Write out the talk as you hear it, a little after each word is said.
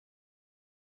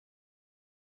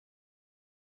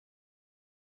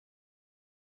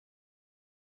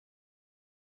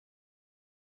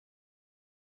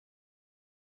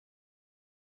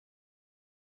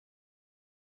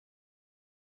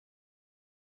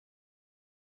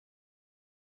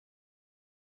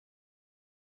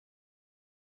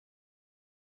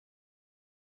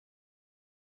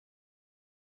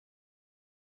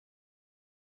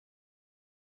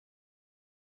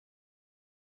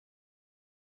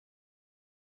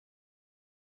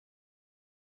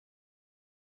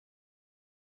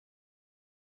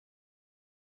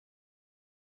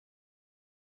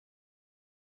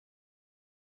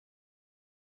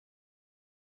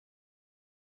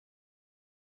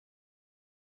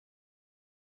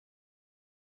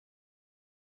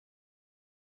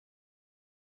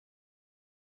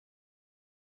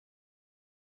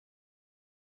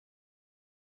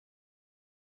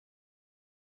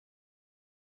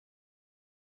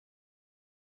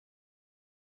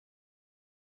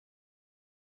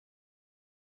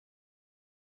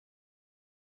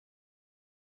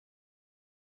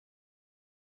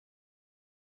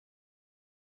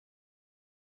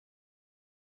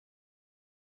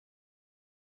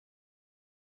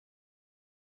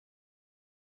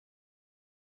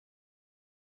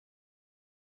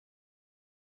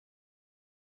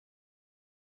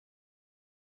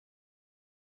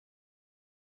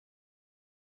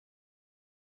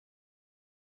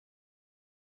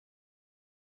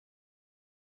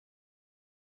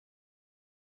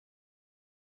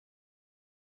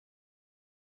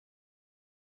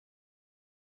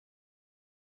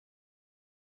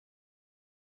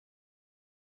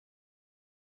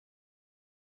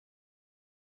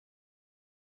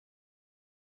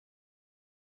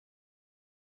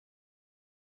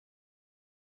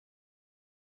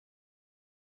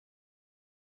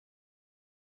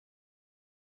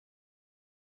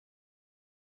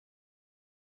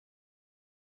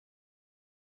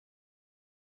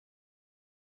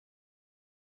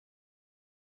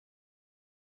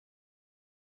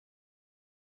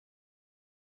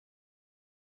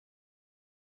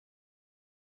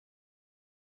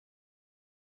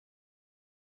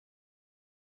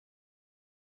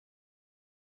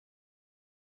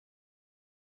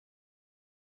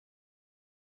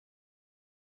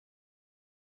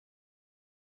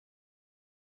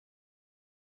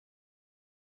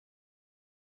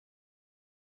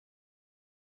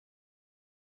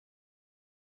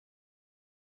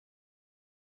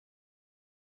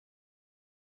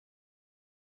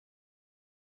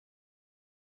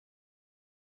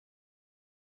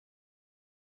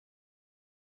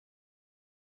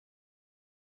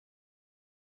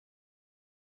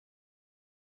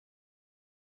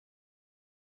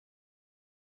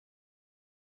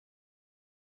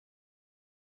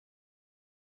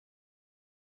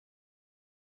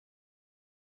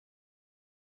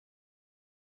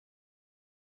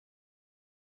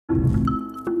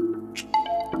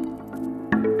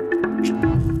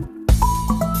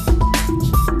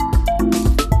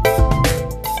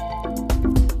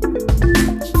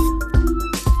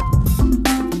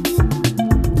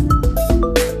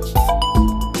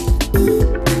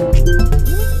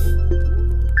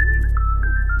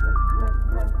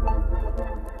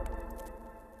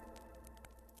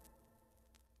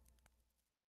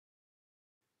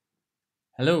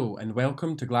Hello and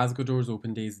welcome to Glasgow Doors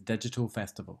Open Day's Digital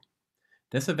Festival.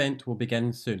 This event will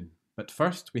begin soon, but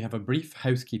first we have a brief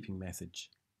housekeeping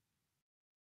message.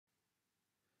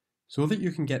 So that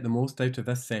you can get the most out of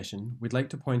this session, we'd like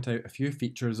to point out a few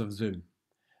features of Zoom.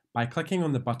 By clicking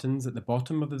on the buttons at the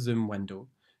bottom of the Zoom window,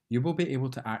 you will be able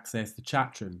to access the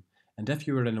chat room, and if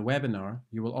you are in a webinar,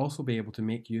 you will also be able to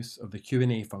make use of the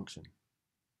Q&A function.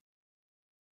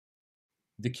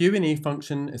 The Q&A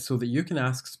function is so that you can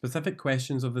ask specific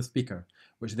questions of the speaker,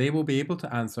 which they will be able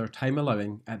to answer time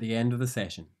allowing at the end of the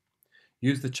session.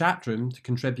 Use the chat room to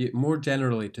contribute more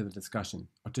generally to the discussion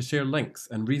or to share links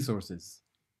and resources.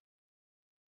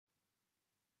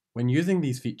 When using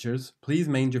these features, please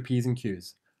mind your P's and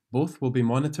Q's. Both will be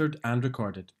monitored and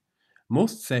recorded.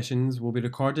 Most sessions will be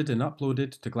recorded and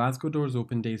uploaded to Glasgow Doors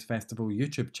Open Days Festival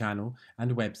YouTube channel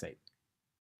and website.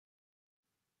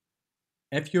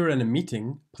 If you're in a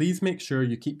meeting, please make sure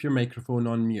you keep your microphone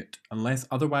on mute unless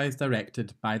otherwise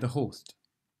directed by the host.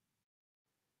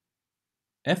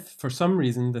 If for some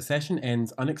reason the session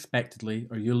ends unexpectedly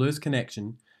or you lose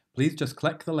connection, please just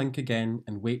click the link again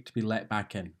and wait to be let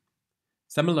back in.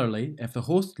 Similarly, if the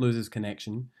host loses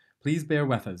connection, please bear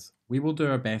with us. We will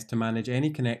do our best to manage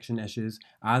any connection issues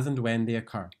as and when they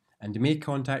occur, and may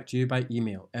contact you by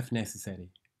email if necessary.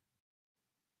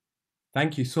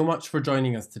 Thank you so much for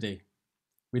joining us today.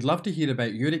 We'd love to hear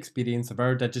about your experience of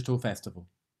our digital festival.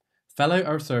 Fill out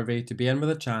our survey to be in with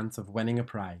a chance of winning a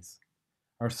prize.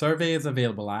 Our survey is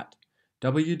available at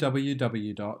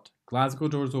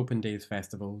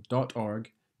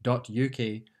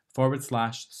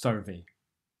www.glasgowdoorsopendayfestival.org.uk/survey.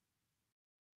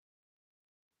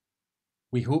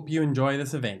 We hope you enjoy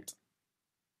this event.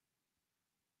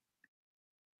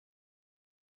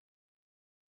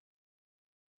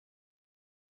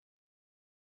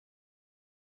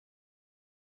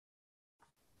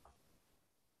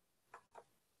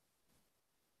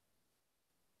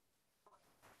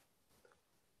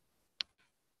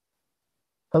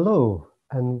 Hello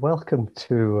and welcome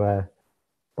to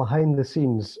Behind the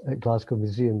Scenes at Glasgow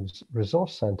Museums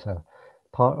Resource Centre,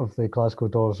 part of the Glasgow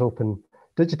Doors Open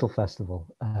Digital Festival.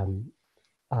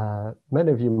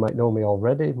 Many of you might know me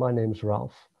already. My name's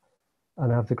Ralph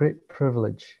and I have the great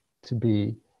privilege to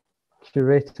be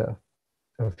curator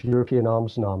of European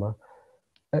Arms and Armour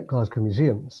at Glasgow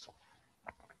Museums.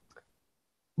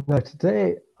 Now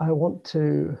today I want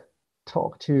to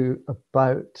talk to you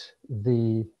about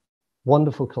the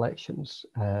wonderful collections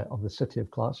of the city of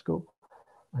Glasgow,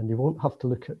 and you won't have to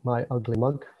look at my ugly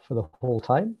mug for the whole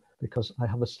time because I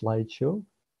have a slideshow.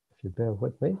 If you bear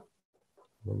with me,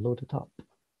 we'll load it up.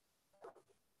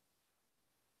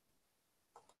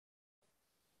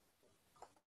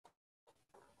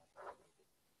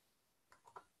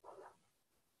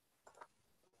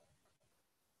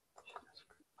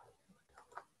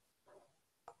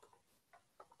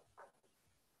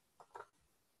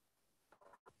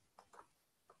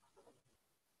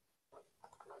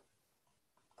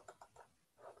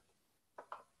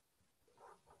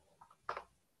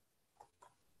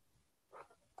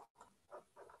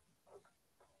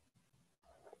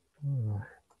 All right,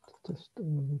 just a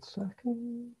 1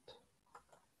 second.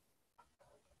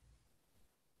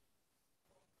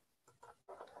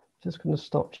 Just going to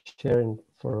stop sharing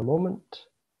for a moment,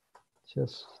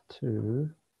 just to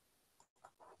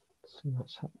see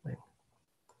what's happening.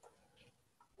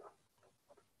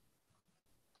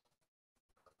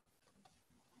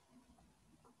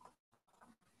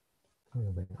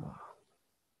 There we are.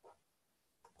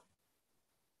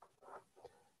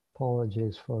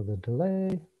 Apologies for the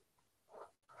delay.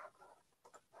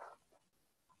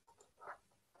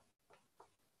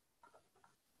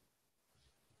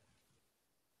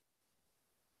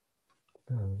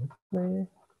 Bear with me.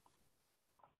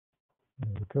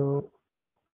 There we go.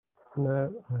 Now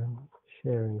I'm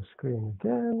sharing the screen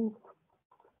again.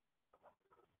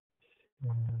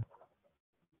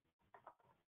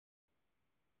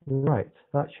 Right,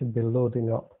 that should be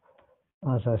loading up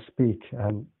as I speak.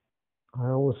 I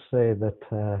always say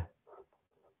that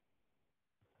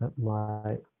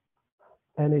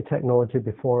any technology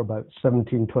before about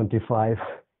 1725,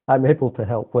 I'm able to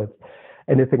help with.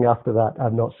 Anything after that,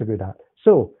 I'm not so good at.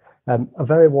 So, a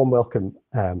very warm welcome.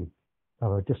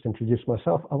 I'll just introduce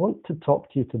myself. I want to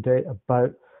talk to you today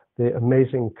about the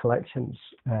amazing collections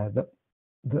that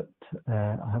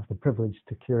I have the privilege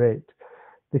to curate.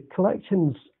 The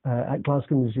collections at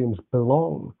Glasgow Museums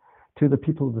belong to the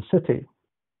people of the city.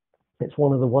 It's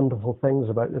one of the wonderful things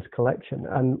about this collection.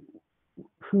 And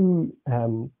two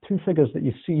figures that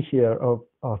you see here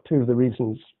are two of the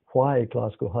reasons why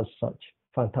Glasgow has such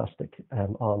fantastic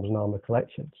arms and armour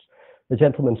collections. The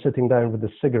gentleman sitting down with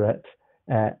a cigarette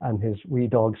and his wee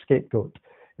dog Scapegoat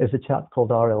is a chap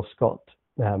called R.L. Scott.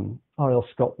 R.L.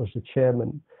 Scott was the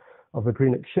chairman of a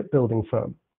Greenock shipbuilding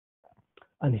firm,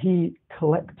 and he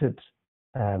collected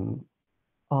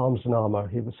arms and armour.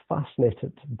 He was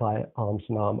fascinated by arms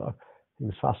and armour. He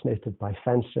was fascinated by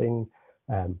fencing,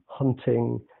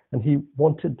 hunting, and he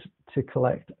wanted to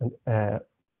collect and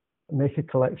make a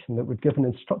collection that would give an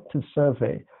instructive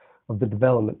survey of the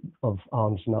development of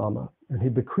arms and armour. And he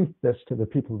bequeathed this to the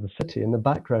people of the city. In the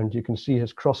background, you can see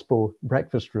his crossbow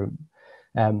breakfast room.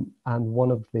 And one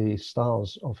of the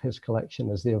stars of his collection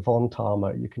is the Avant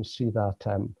armour. You can see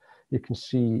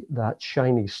that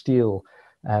shiny steel,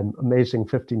 amazing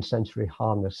 15th century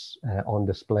harness on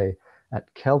display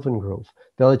at Kelvingrove.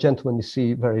 The other gentleman you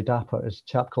see very dapper is a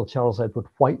chap called Charles Edward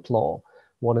Whitelaw,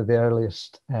 one of the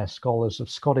earliest scholars of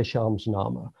Scottish arms and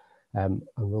armour. And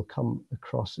we'll come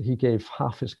across, he gave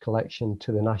half his collection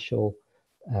to the National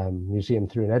Museum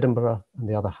through in Edinburgh and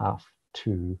the other half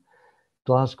to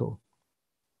Glasgow.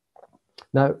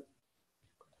 Now,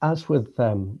 as with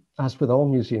all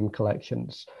museum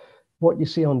collections, what you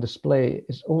see on display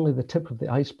is only the tip of the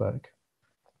iceberg.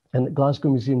 And at Glasgow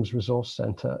Museums Resource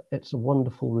Centre, it's a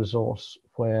wonderful resource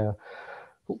where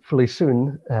hopefully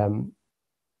soon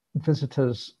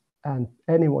visitors and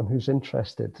anyone who's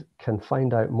interested can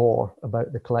find out more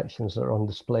about the collections that are on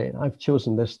display. And I've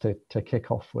chosen this to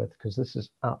kick off with because this is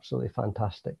absolutely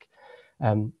fantastic.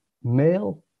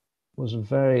 Mail was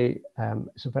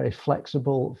it's a very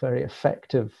flexible, very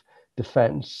effective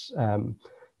defense.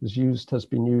 Has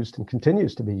been used and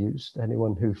continues to be used.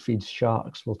 Anyone who feeds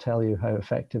sharks will tell you how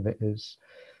effective it is.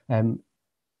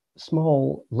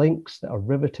 Small links that are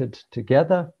riveted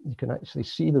together. You can actually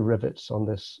see the rivets on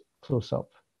this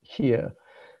close-up here.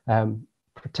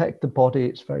 Protect the body.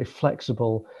 It's very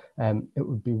flexible. It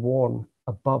would be worn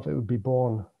above. It would be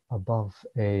borne above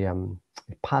a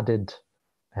padded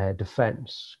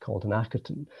defense called an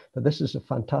acqueton. But this is a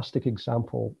fantastic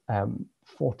example.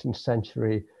 14th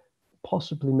century.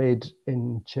 Possibly made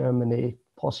in Germany,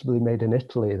 possibly made in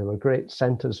Italy. There were great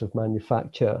centres of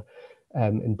manufacture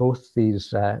in both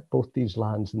these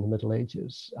lands in the Middle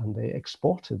Ages, and they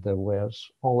exported their wares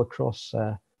all across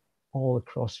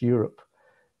Europe.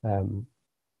 And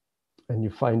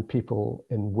you find people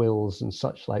in wills and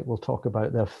such like will talk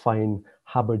about their fine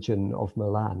habergeon of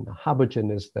Milan.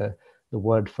 Habergeon is the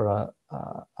word for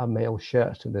a male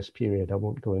shirt in this period. I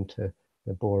won't go into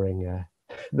the boring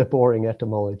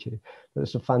etymology, but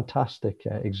it's a fantastic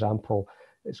example.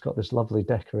 It's got this lovely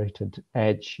decorated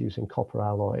edge using copper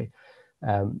alloy.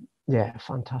 Yeah,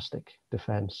 fantastic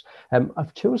defense.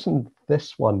 I've chosen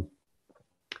this one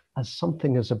as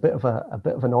something as a bit of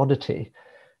an oddity.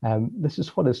 This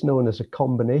is what is known as a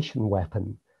combination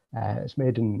weapon. It's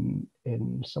made in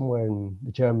somewhere in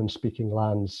the German-speaking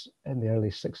lands in the early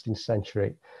 16th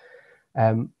century,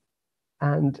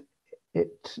 and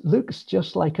it looks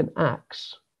just like an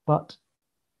axe, but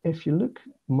if you look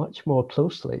much more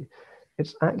closely,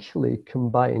 it's actually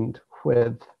combined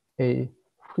with a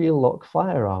wheel-lock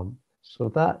firearm. So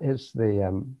that is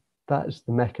the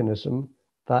mechanism,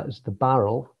 that is the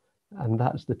barrel, and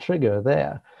that's the trigger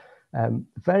there.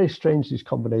 Very strange, these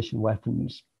combination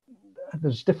weapons.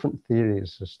 There's different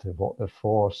theories as to what they're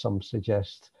for. Some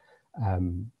suggest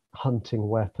hunting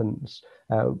weapons.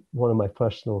 One of my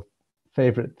personal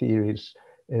favorite theories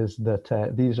is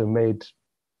that these are made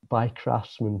by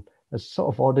craftsmen as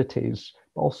sort of oddities,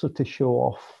 but also to show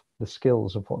off the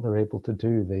skills of what they're able to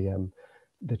do.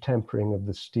 The tempering of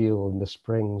the steel and the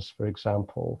springs, for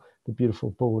example, the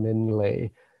beautiful bone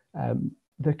inlay.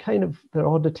 They're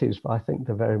oddities, but I think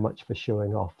they're very much for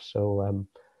showing off. So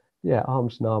yeah,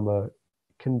 arms and armour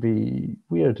can be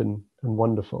weird and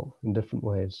wonderful in different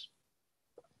ways.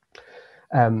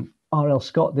 R.L.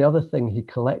 Scott, the other thing he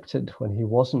collected when he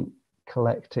wasn't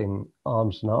collecting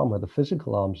arms and armour, the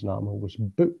physical arms and armour, was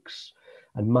books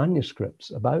and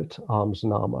manuscripts about arms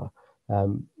and armour.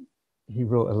 He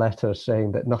wrote a letter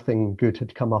saying that nothing good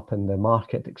had come up in the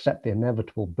market except the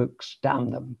inevitable books,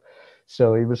 damn them.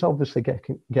 So he was obviously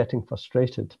getting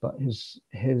frustrated, but his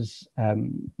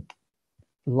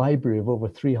library of over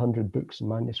 300 books and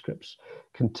manuscripts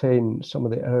contain some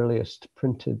of the earliest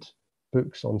printed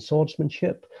books on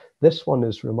swordsmanship. This one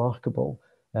is remarkable.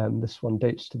 This one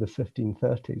dates to the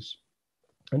 1530s.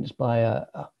 and it's by a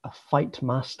fight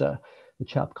master, a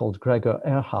chap called Gregor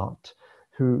Erhardt,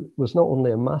 who was not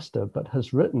only a master, but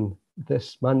has written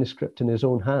this manuscript in his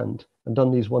own hand and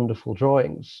done these wonderful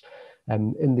drawings.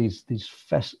 In these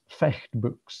fecht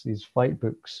books, these fight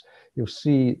books, you'll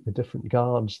see the different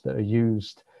guards that are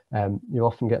used. You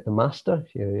often get the master,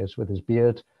 here he is with his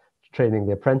beard, training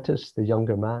the apprentice, the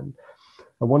younger man.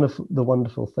 And one of the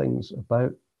wonderful things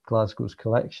about Glasgow's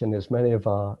collection is many of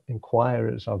our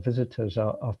inquirers, our visitors,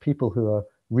 are people who are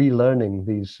relearning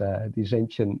these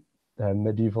ancient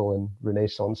medieval and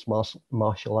Renaissance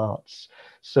martial arts.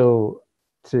 So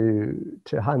to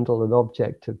handle an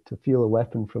object, to feel a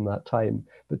weapon from that time,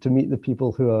 but to meet the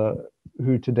people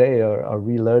who today are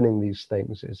relearning these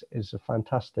things is a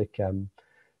fantastic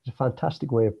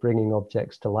way of bringing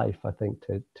objects to life, I think,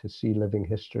 to see living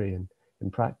history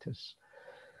in practice.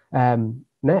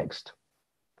 Next,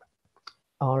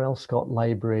 R.L. Scott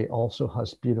Library also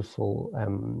has beautiful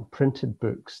printed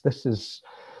books. This is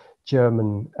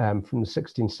German from the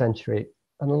 16th century,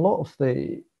 and a lot of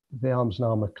the Arms and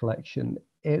Armour collection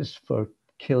is for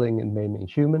killing and maiming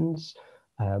humans.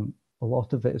 A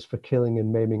lot of it is for killing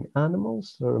and maiming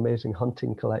animals. There are amazing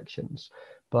hunting collections,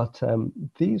 but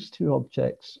these two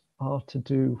objects are to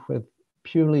do with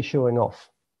purely showing off.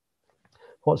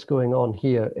 What's going on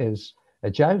here is a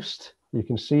joust. You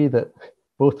can see that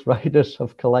both riders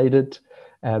have collided,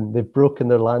 they've broken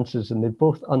their lances, and they've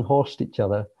both unhorsed each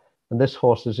other. And this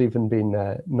horse has even been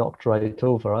knocked right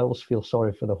over. I always feel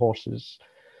sorry for the horses.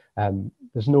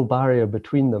 There's no barrier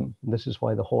between them. And this is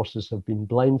why the horses have been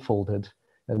blindfolded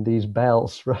and these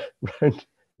bells round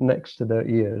next to their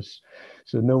ears,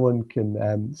 so no one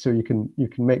can. So you can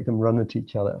make them run at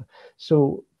each other.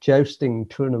 So jousting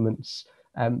tournaments,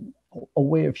 a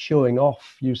way of showing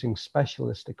off using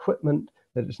specialist equipment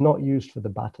that is not used for the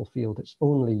battlefield. It's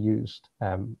only used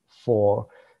for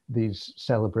these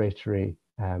celebratory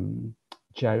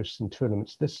jousts and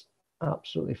tournaments. This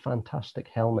absolutely fantastic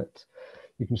helmet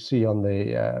you can see on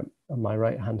my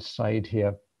right hand side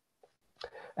here.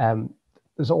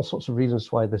 There's all sorts of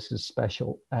reasons why this is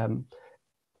special.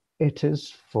 It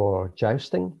is for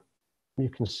jousting. You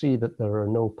can see that there are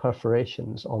no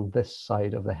perforations on this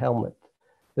side of the helmet.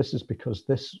 This is because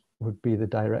this would be the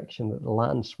direction that the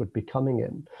lance would be coming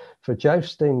in. For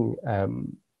jousting,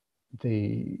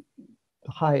 the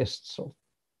highest sort of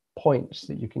points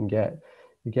that you can get,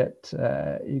 you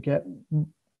get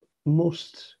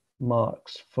most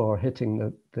marks for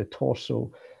hitting the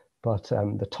torso, but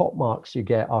the top marks you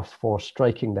get are for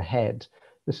striking the head.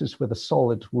 This is with a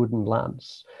solid wooden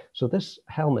lance. So this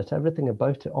helmet, everything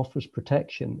about it offers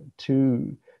protection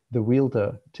to the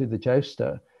wielder, to the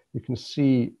jouster. You can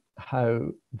see how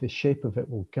the shape of it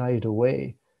will guide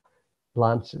away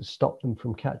lances, stop them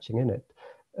from catching in it.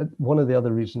 One of the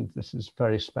other reasons this is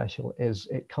very special is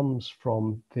it comes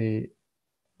from the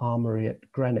armory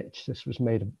at Greenwich. This was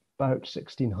made about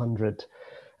 1600.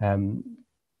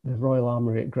 The Royal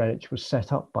Armoury at Greenwich was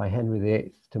set up by Henry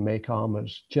VIII to make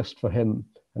armours just for him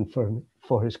and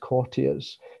for his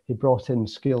courtiers. He brought in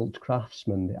skilled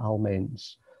craftsmen, the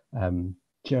Almains,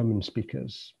 German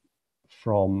speakers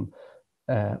from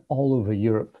all over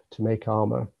Europe to make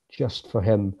armour just for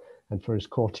him and for his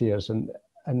courtiers. And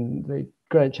the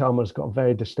Greenwich armour's got a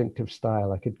very distinctive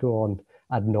style. I could go on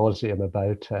ad nauseum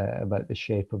about the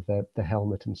shape of the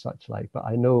helmet and such like, but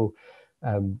I know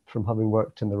from having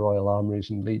worked in the Royal Armouries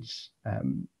in Leeds,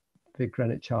 the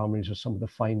Greenwich Armouries are some of the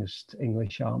finest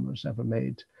English armours ever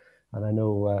made. And I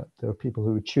know there are people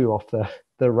who would chew off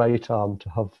their right arm to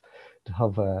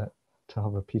have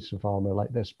a piece of armour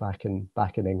like this back in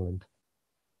England.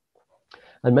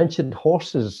 I mentioned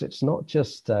horses. It's not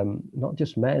just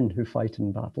men who fight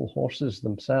in battle, horses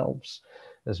themselves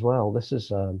as well. This is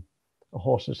a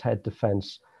horse's head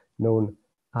defence known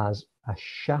as a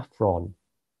chaffron.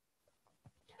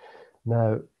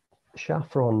 Now,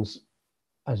 chaffrons,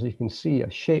 as you can see, are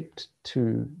shaped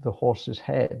to the horse's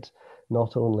head,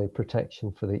 not only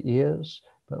protection for the ears,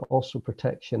 but also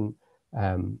protection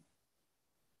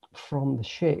from the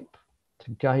shape to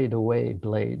guide away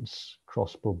blades,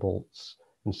 crossbow bolts,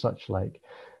 and such like.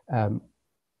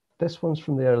 This one's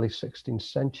from the early 16th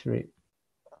century,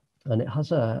 and it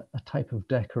has a type of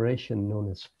decoration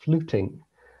known as fluting.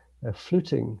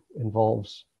 Fluting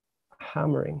involves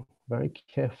hammering, very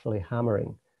carefully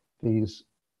hammering these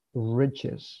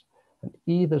ridges, and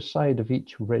either side of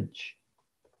each ridge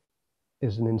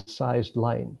is an incised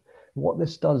line. What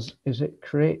this does is it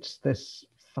creates this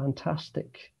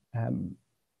fantastic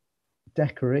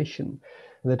decoration.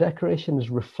 And the decoration is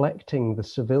reflecting the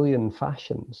civilian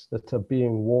fashions that are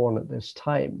being worn at this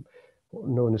time,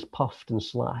 known as puffed and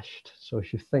slashed. So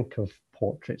if you think of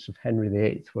portraits of Henry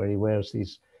VIII, where he wears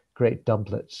these great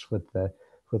doublets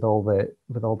with all the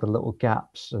little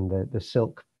gaps and the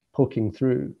silk poking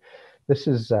through. This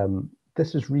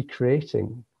is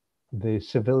recreating the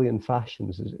civilian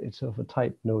fashions. It's of a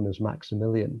type known as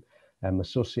Maximilian,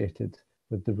 associated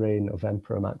with the reign of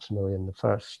Emperor Maximilian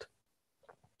I.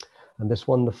 And this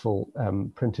wonderful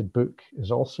printed book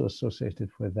is also associated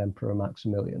with Emperor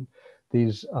Maximilian.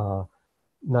 These are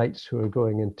knights who are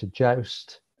going into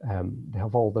joust. They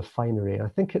have all the finery. I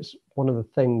think it's one of the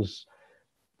things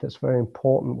that's very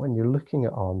important when you're looking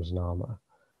at arms and armour.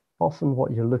 Often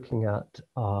what you're looking at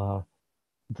are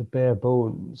the bare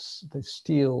bones, the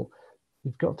steel.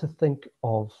 You've got to think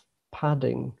of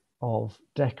padding, of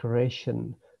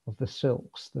decoration, of the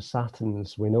silks, the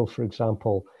satins. We know, for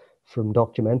example, from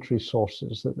documentary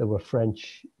sources that there were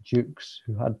French dukes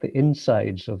who had the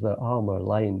insides of their armour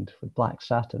lined with black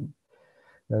satin.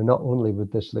 Now, not only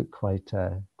would this look quite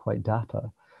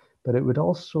dapper, but it would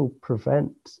also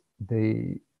prevent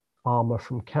the armour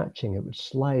from catching. It would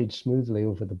slide smoothly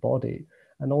over the body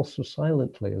and also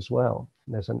silently as well.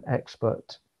 And there's an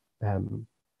expert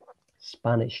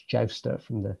Spanish jouster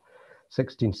from the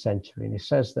 16th century, and he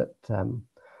says that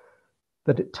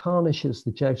it tarnishes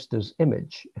the jouster's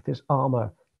image if his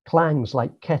armour clangs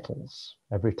like kettles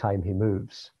every time he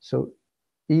moves. So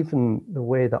even the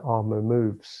way that armour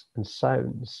moves and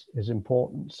sounds is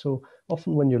important. So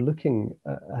often when you're looking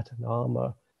at an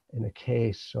armour in a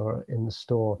case or in the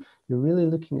store, you're really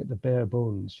looking at the bare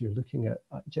bones. You're looking at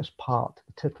just the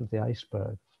tip of the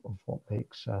iceberg of what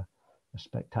makes a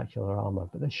spectacular armour.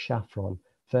 But this chevron,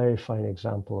 very fine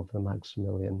example of the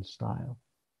Maximilian style.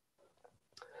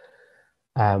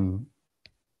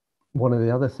 One of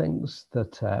the other things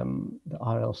that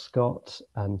R.L. Scott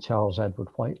and Charles Edward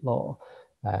Whitelaw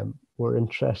were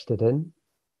interested in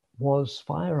was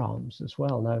firearms as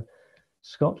well. Now,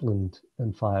 Scotland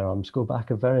and firearms go back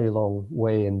a very long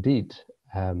way indeed.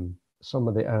 Some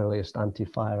of the earliest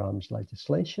anti-firearms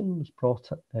legislation was brought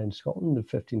in Scotland in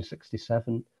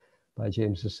 1567 by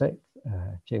James VI.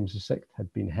 James VI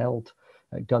had been held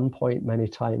at gunpoint many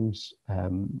times.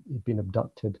 He'd been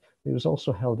abducted. He was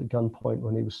also held at gunpoint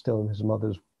when he was still in his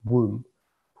mother's womb,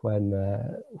 when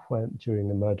during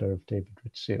the murder of David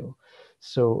Rizzio.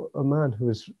 So a man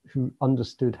who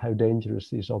understood how dangerous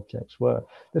these objects were.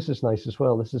 This is nice as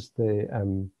well. This is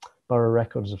the Borough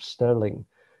Records of Stirling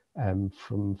from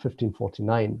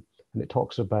 1549, and it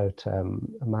talks about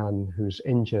a man who's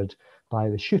injured by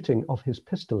the shooting of his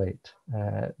pistolate.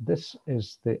 This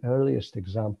is the earliest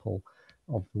example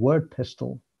of the word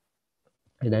pistol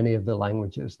in any of the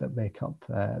languages that make up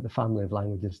the family of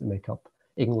languages that make up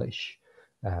English.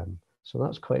 So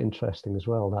that's quite interesting as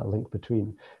well, that link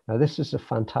between. Now, this is a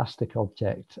fantastic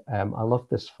object. I love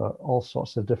this for all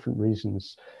sorts of different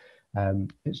reasons.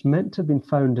 It's meant to have been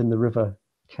found in the River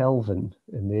Kelvin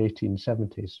in the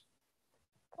 1870s.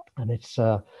 And it's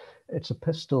a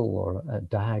pistol or a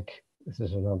dag. This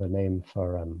is another name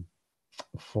for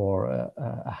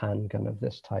a handgun of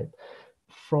this type,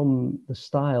 from the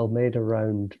style made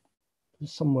around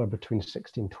somewhere between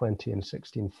 1620 and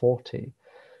 1640.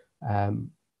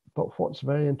 But what's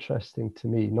very interesting to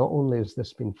me, not only has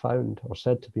this been found or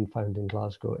said to have been found in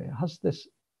Glasgow, it has this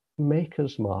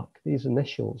maker's mark, these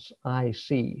initials,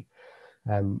 IC.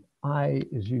 I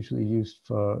is usually used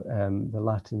for the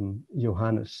Latin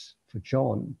Johannes, for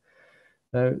John.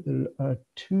 Now, there are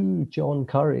two John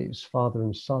Currys, father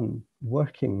and son,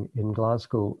 working in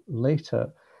Glasgow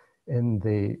later in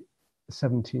the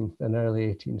 17th and early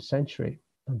 18th century.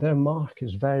 And their mark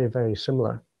is very, very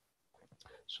similar.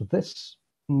 So this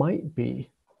might be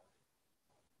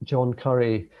John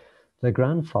Curry, the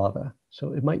grandfather.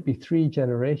 So it might be three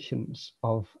generations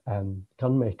of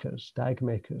gun makers, dag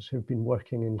makers who've been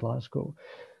working in Glasgow.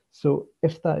 So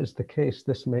if that is the case,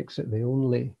 this makes it the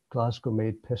only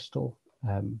Glasgow-made pistol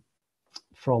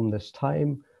from this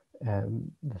time,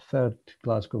 the third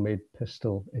Glasgow-made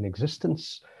pistol in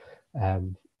existence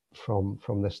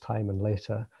from this time and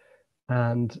later.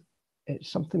 And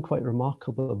it's something quite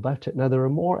remarkable about it. Now, there are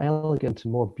more elegant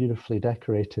and more beautifully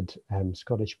decorated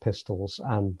Scottish pistols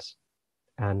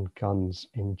and guns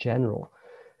in general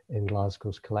in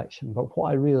Glasgow's collection. But what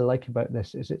I really like about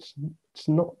this is it's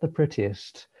not the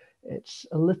prettiest. It's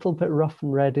a little bit rough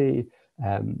and ready.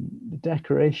 The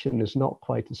decoration is not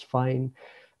quite as fine.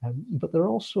 But they're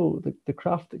also, the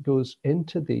craft that goes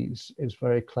into these is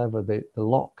very clever. The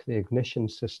lock, the ignition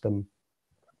system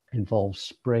involves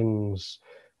springs,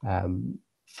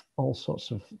 all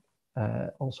sorts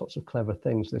of clever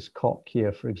things. This cock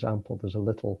here, for example, there's a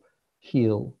little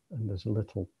heel and there's a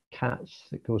little catch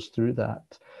that goes through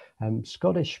that.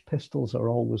 Scottish pistols are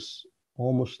always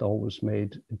almost always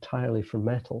made entirely from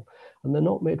metal, and they're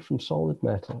not made from solid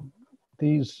metal.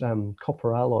 These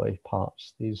copper alloy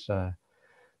parts, these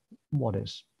what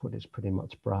is pretty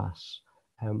much brass,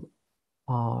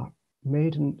 are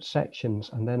made in sections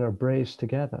and then are brazed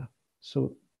together.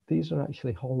 So these are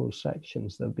actually hollow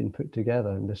sections that have been put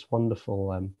together in this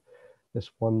wonderful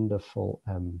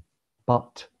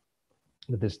butt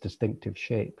with this distinctive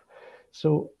shape.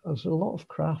 So there's a lot of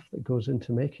craft that goes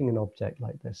into making an object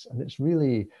like this, and it's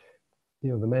really, you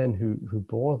know, the men who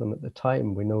bore them at the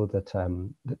time. We know that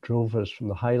that drovers from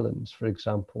the Highlands, for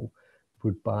example,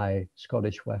 would buy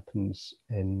Scottish weapons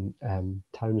in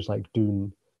towns like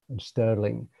Doon and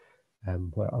Stirling,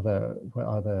 where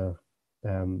other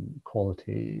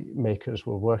quality makers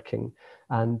were working.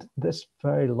 And this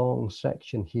very long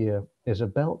section here is a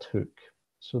belt hook.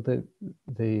 So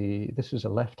this is a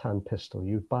left-hand pistol.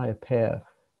 You buy a pair.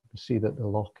 You see that the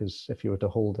lock is, if you were to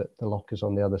hold it, the lock is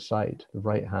on the other side. The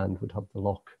right hand would have the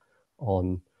lock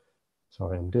on.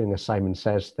 Sorry, I'm doing a Simon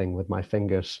Says thing with my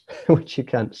fingers, which you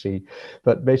can't see.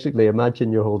 But basically,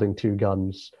 imagine you're holding two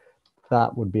guns.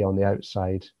 That would be on the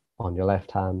outside on your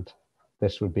left hand.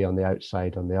 This would be on the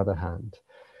outside on the other hand.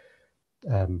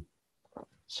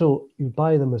 So you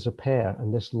buy them as a pair,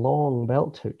 and this long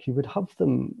belt hook, you would have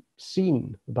them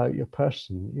seen about your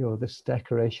person. You know, this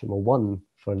decoration, well, one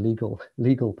for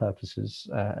legal purposes.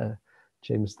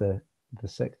 James the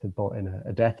Sixth had brought in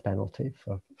a death penalty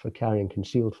for carrying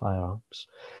concealed firearms,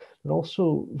 but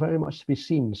also very much to be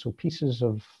seen. So pieces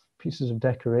of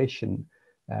decoration,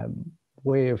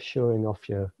 way of showing off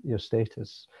your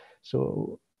status.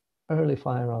 So early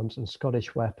firearms and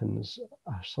Scottish weapons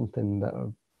are something that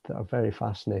are very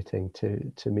fascinating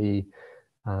to me,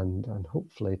 and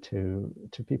hopefully to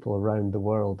people around the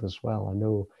world as well. I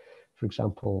know, for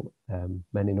example,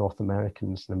 many North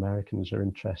Americans and Americans are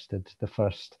interested. The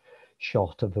first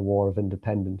shot of the War of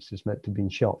Independence is meant to have been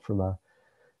shot from a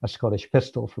Scottish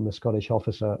pistol from a Scottish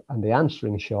officer, and the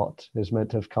answering shot is meant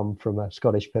to have come from a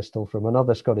Scottish pistol from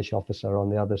another Scottish officer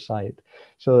on the other side.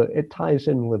 So it ties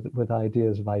in with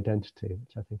ideas of identity,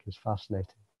 which I think is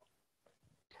fascinating.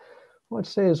 What I'd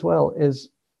say as well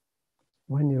is,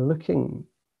 when you're looking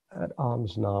at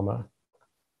arms and armour,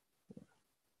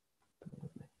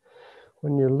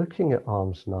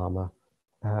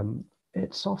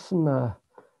 it's often what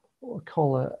we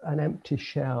call an empty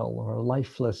shell, or a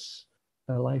lifeless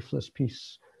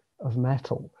piece of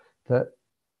metal, that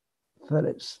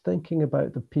it's thinking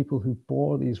about the people who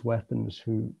bore these weapons,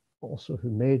 who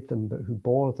made them, but who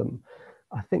bore them.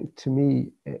 I think, to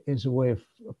me, it is a way of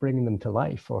bringing them to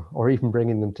life, or even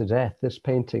bringing them to death. This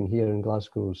painting here in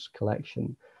Glasgow's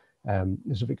collection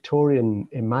is a Victorian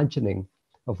imagining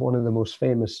of one of the most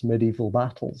famous medieval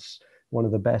battles, one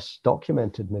of the best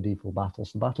documented medieval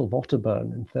battles, the Battle of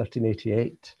Otterburn in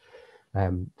 1388,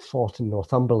 fought in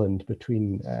Northumberland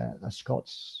between a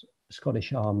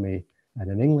Scottish army and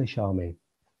an English army.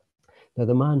 Now,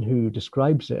 the man who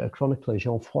describes it, a chronicler,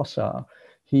 Jean Froissart,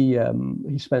 he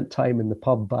spent time in the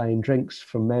pub buying drinks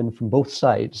from men from both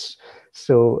sides.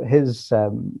 So his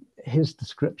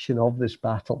description of this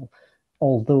battle,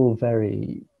 although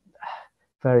very,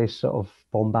 very sort of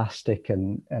bombastic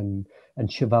and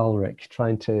chivalric,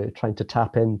 trying to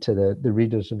tap into the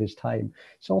readers of his time,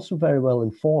 it's also very well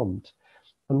informed.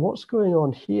 And what's going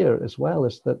on here as well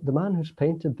is that the man who's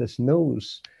painted this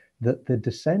knows that the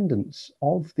descendants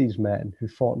of these men who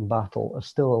fought in battle are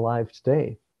still alive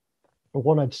today. But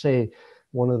what I'd say,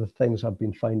 one of the things I've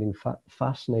been finding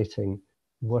fascinating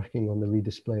working on the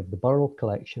redisplay of the Burrell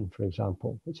collection, for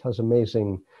example, which has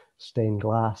amazing stained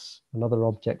glass and other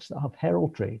objects that have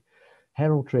heraldry.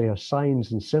 Heraldry are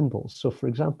signs and symbols. So, for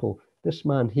example, this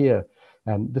man here,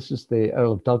 this is the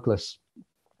Earl of Douglas,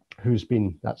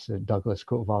 that's a Douglas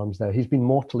coat of arms there. He's been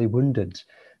mortally wounded.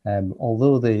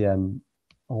 Although the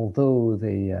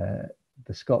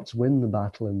Scots win the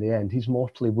battle in the end, he's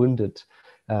mortally wounded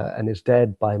and is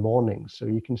dead by morning. So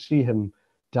you can see him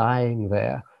dying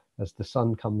there as the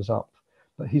sun comes up.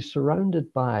 But he's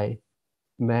surrounded by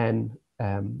men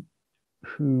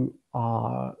who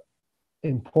are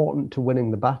important to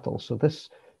winning the battle. So this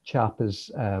chap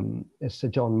is Sir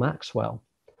John Maxwell.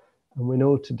 And we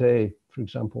know today, for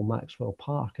example, Maxwell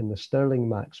Park and the Stirling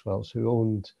Maxwells, who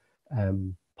owned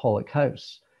Pollock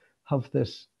House, have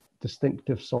this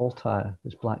distinctive saltire,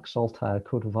 this black saltire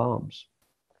coat of arms.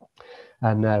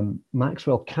 And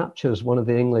Maxwell captures one of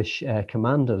the English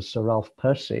commanders, Sir Ralph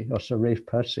Percy, or Sir Ralph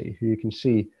Percy, who you can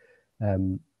see,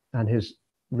 and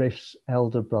Ralph's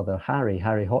elder brother, Harry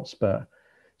Hotspur.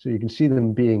 So you can see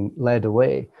them being led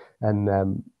away. And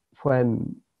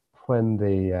when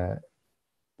the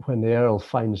Earl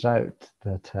finds out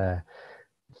that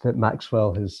that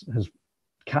Maxwell has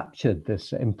captured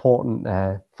this important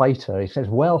fighter. He says,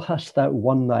 "Well hast thou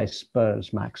won thy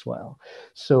spurs, Maxwell."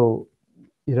 So,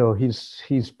 you know,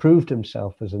 he's proved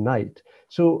himself as a knight.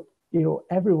 So, you know,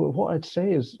 everywhere, what I'd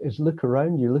say is look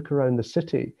around you, look around the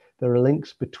city. There are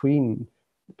links between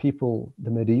people,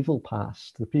 the medieval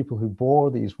past, the people who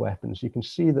bore these weapons. You can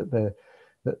see that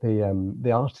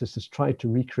the artist has tried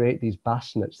to recreate these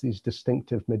basnets, these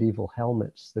distinctive medieval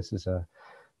helmets. This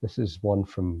is one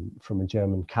from a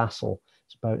German castle.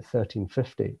 It's about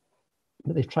 1350.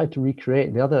 But they've tried to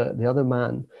recreate. The other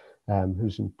man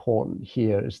who's important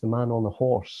here is the man on the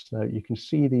horse. Now you can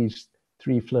see these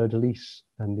 3 fleur-de-lis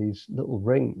and these little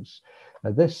rings.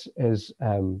 Now this is,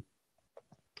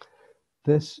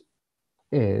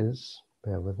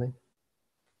 bear with me,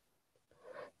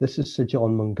 this is Sir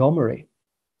John Montgomery.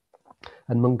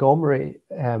 And Montgomery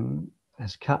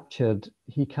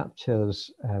he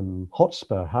captures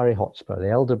Hotspur, Harry Hotspur, the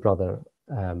elder brother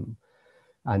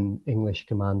and English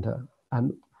commander.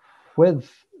 And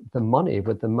with the money,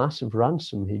 with the massive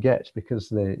ransom he gets, because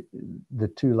the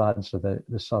 2 lads are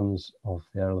the sons of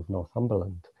the Earl of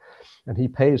Northumberland, and he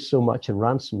pays so much in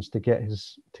ransoms to get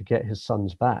his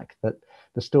sons back, that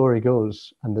the story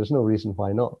goes, and there's no reason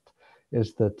why not,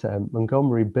 is that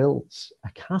Montgomery builds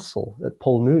a castle at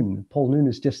Polnoon. Polnoon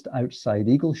is just outside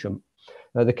Eaglesham.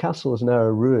 Now the castle is now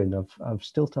a ruin. I've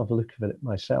still to have a look at it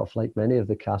myself, like many of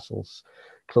the castles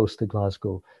close to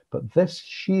Glasgow. But this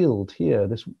shield here,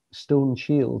 this stone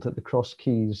shield at the Cross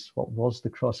Keys, what was the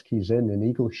Cross Keys Inn in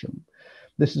Eaglesham,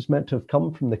 this is meant to have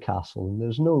come from the castle, and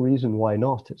there's no reason why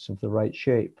not. It's of the right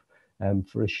shape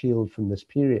for a shield from this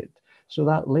period. So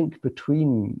that link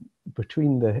between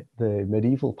the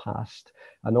medieval past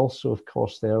and also, of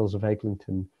course, the Earls of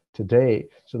Eglinton today.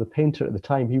 So the painter at the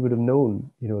time, he would have known,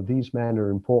 you know, these men are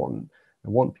important. I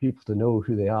want people to know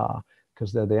who they are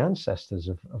because they're the ancestors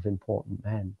of important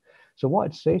men. So what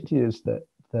I'd say to you is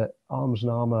that arms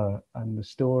and armour and the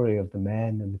story of the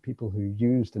men and the people who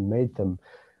used and made them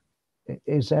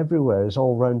is everywhere, is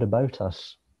all round about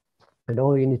us. And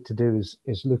all you need to do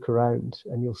is look around,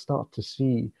 and you'll start to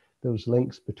see those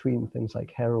links between things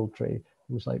like heraldry,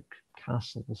 things like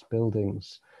castles,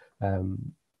 buildings.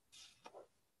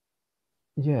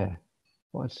 Yeah,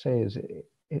 what I'd say is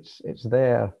it's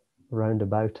there round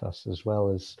about us, as well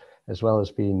as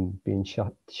being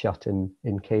shut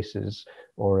in cases,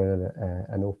 or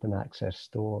an open access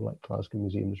store like Glasgow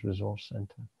Museums Resource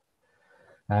Centre.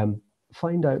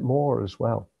 Find out more as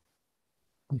well.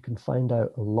 You can find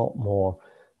out a lot more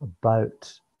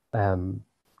about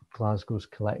Glasgow's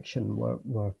collection.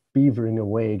 We're beavering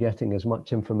away, getting as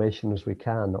much information as we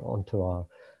can onto our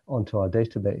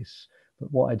database.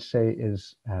 But what I'd say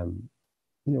is,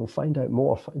 you know, find out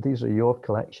more. These are your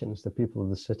collections, the people of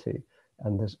the city,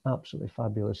 and there's absolutely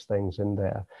fabulous things in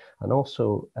there. And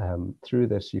also through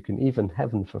this, you can even,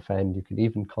 heaven forfend, you can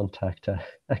even contact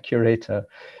a curator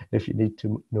if you need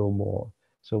to know more.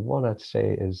 So what I'd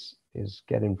say is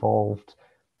get involved.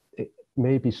 It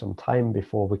may be some time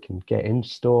before we can get in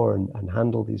store and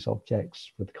handle these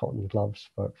objects with cotton gloves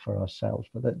for ourselves,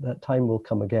 but that time will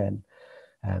come again.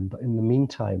 But in the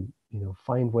meantime, you know,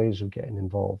 find ways of getting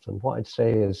involved. And what I'd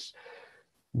say is,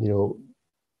 you know,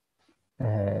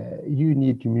 you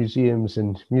need your museums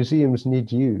and museums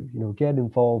need you. You know, get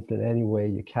involved in any way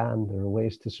you can. There are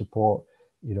ways to support,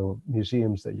 you know,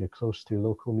 museums that you're close to,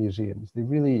 local museums.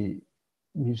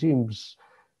 Museums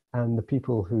and the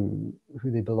people who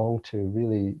they belong to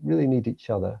really need each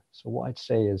other. So what I'd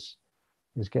say is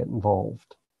get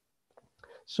involved.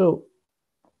 So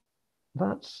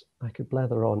I could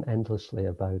blather on endlessly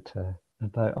about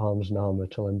arms and armour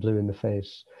till I'm blue in the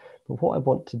face. But what I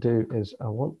want to do is I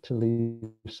want to leave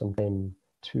some time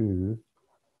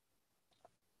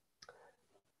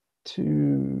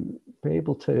to be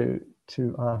able to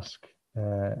ask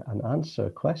and answer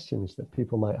questions that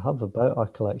people might have about our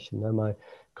collection. Now, my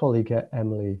colleague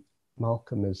Emily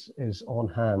Malcolm is on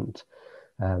hand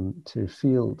to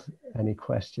field any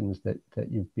questions that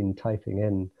you've been typing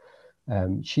in.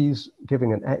 She's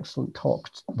giving an excellent talk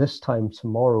this time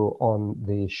tomorrow on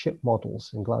the ship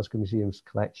models in Glasgow Museums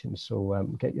collection. So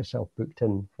get yourself booked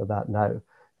in for that now.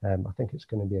 I think it's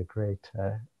going to be a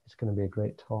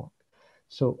great talk.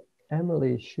 So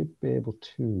Emily should be able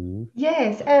to.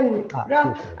 Yes,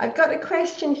 Ralph, I've got a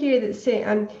question here that's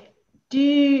saying,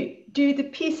 do the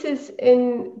pieces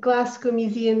in Glasgow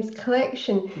Museum's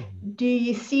collection, do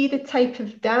you see the type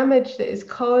of damage that is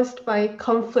caused by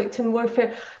conflict and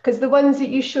warfare? Because the ones that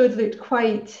you showed looked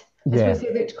quite, I suppose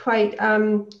they looked quite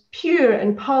pure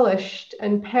and polished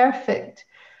and perfect.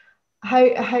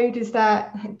 how does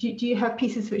that, do you have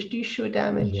pieces which do show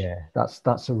damage? Yeah,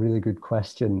 that's a really good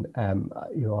question.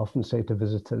 You know, I often say to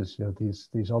visitors, you know,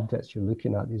 these objects you're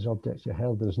looking at, these objects you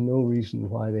held, there's no reason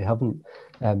why they haven't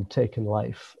taken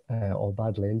life or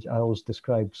badly injured. I always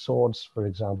describe swords, for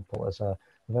example, as a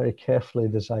very carefully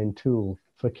designed tool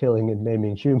for killing and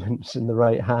maiming humans. In the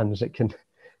right hands, it can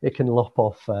lop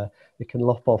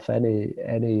off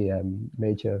any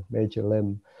major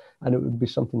limb, and it would be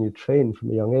something you train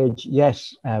from a young age.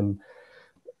 Yes.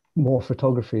 More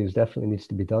photography definitely needs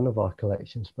to be done of our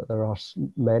collections, but there are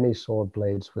many sword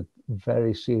blades with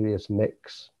very serious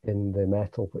nicks in the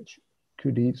metal, which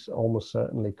could be almost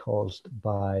certainly caused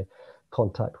by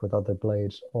contact with other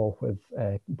blades or with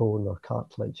bone or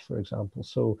cartilage, for example.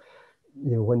 So,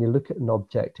 you know, when you look at an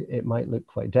object, it might look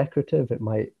quite decorative, it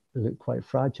might look quite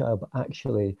fragile, but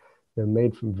actually they're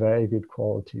made from very good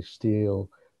quality steel,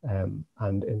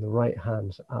 and in the right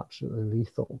hands, absolutely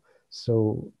lethal.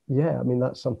 So yeah, I mean,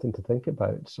 that's something to think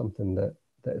about, something that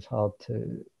is hard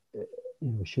to, you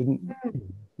know, shouldn't.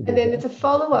 And then there's a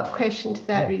follow-up question to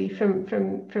that, really,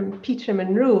 from Peter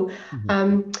Monroe.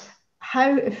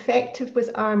 How effective was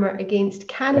Armour against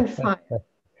cannon fire?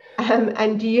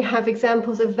 And do you have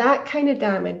examples of that kind of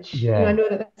damage? Yeah, you know, I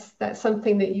know that's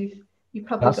something that you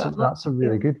probably got. That's a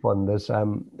really good one. There's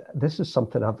this is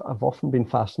something I've often been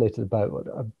fascinated about.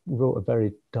 I wrote a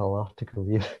very dull article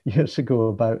years ago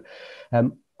about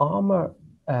armor.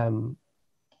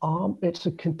 It's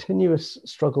a continuous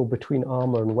struggle between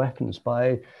armor and weapons.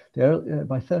 By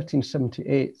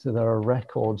 1378, there are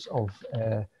records of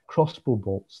crossbow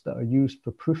bolts that are used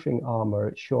for proofing armor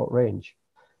at short range.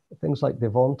 Things like the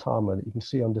Vaunt armor that you can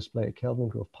see on display at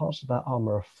Kelvingrove, parts of that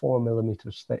armor are 4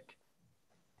 millimeters thick.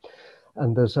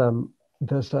 And there's a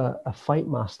fight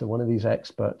master, one of these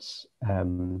experts,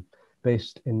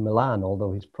 based in Milan,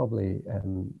 although he's probably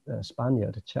a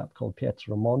Spaniard, a chap called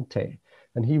Pietro Monte,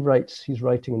 and he's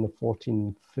writing in the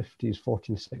 1450s,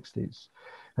 1460s,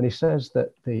 and he says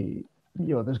that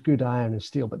there's good iron and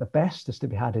steel, but the best is to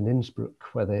be had in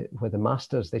Innsbruck, where the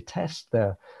masters they test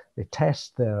their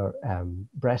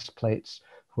breastplates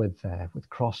with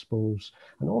crossbows,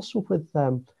 and also with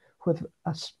a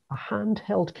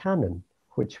handheld cannon,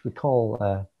 which we call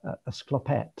a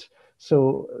sklopette.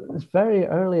 So there's very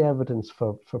early evidence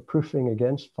for proofing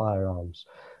against firearms.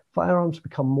 Firearms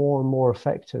become more and more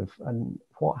effective, and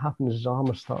what happens is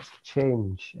armor starts to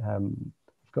change. I've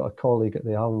got a colleague at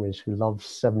the Armories who loves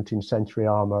 17th century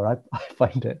armor. I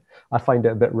find it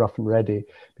a bit rough and ready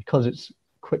because it's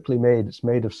quickly made. It's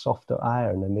made of softer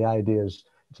iron, and the idea is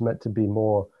it's meant to be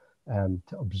more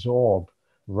to absorb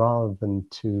rather than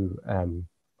to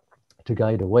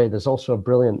guide away. There's also a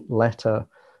brilliant letter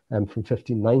from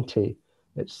 1590.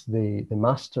 It's the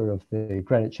master of the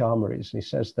Greenwich Armories, and he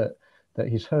says that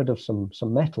he's heard of some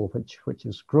metal which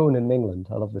is grown in England.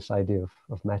 I love this idea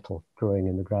of metal growing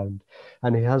in the ground.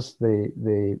 And he has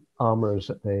the armourers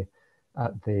at the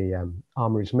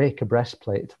armories make a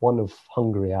breastplate, one of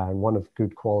Hungary iron, one of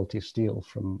good quality steel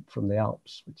from the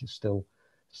Alps, which is still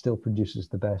produces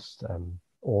the best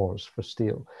ores for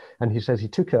steel. And he says he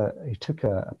took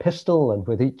a pistol, and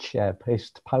with each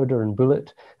placed powder and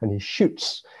bullet, and he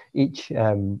shoots each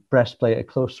breastplate at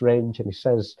close range. And he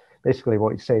says basically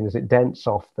what he's saying is it dents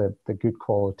off the good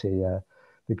quality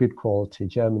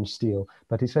German steel,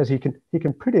 but he says he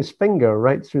can put his finger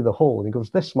right through the hole, and he goes,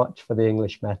 this much for the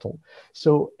English metal.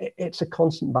 So it's a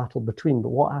constant battle between. But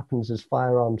what happens is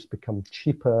firearms become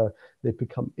cheaper, they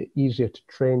become easier to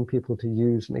train people to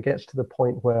use, and it gets to the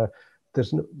point where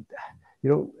there's no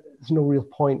real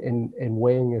point in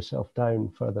weighing yourself down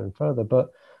further and further.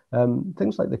 But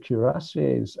things like the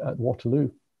cuirassiers at Waterloo,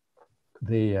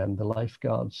 the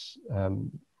lifeguards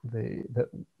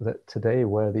that today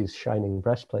wear these shining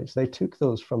breastplates, they took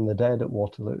those from the dead at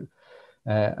Waterloo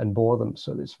and bore them.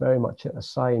 So it's very much a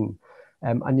sign.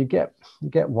 And you get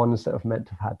ones that have meant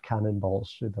to have had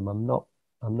cannonballs through them. I'm not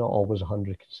always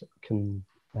 100%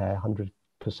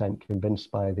 convinced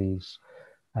by these.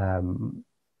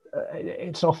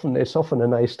 It's often a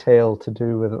nice tale to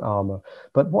do with armor,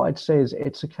 but what I'd say is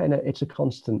it's a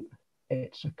constant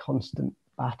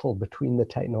battle between the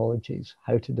technologies,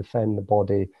 how to defend the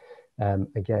body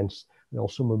against, and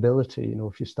also mobility. You know,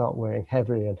 if you start wearing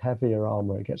heavier and heavier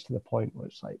armor, it gets to the point where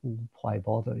it's like, why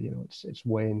bother? You know, it's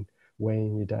weighing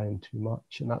you down too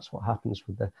much, and that's what happens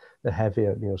with the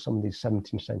heavier. You know, some of these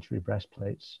 17th century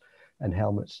breastplates and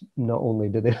helmets. Not only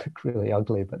do they look really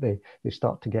ugly, but they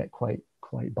start to get quite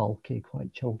bulky,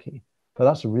 quite chunky. But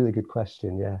that's a really good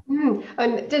question, yeah.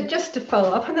 And just to follow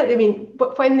up on that, I mean,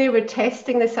 but when they were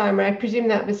testing this armour, I presume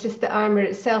that was just the armour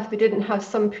itself. They didn't have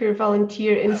some poor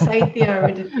volunteer inside the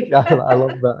armour, did they? Yeah, I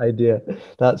love that idea.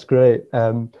 That's great.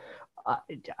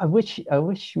 I wish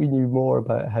we knew more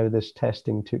about how this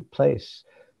testing took place.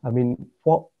 I mean,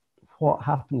 what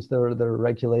happens? There are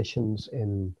regulations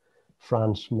in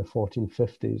France from the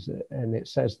 1450s, and it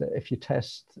says that if you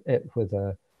test it with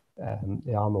the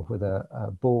armour with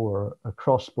a bow or a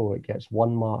crossbow, it gets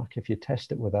 1 mark. If you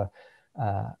test it with a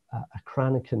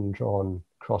Kraniken drawn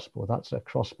crossbow, that's a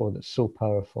crossbow that's so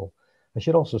powerful. I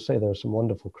should also say there are some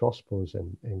wonderful crossbows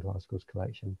in Glasgow's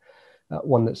collection.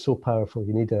 One that's so powerful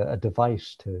you need a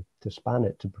device to span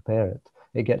it, to prepare it.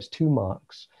 It gets 2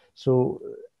 marks. So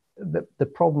the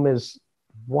problem is,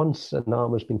 once an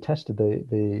armour's been tested,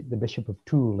 the Bishop of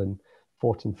Toul in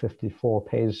 1454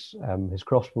 pays his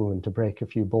crossbowman to break a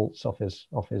few bolts off his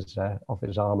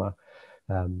armour.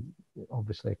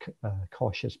 Obviously a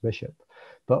cautious bishop.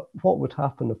 But what would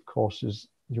happen, of course, is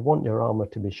you want your armour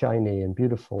to be shiny and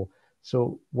beautiful.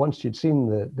 So once you'd seen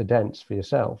the dents for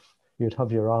yourself, you'd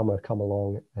have your armour come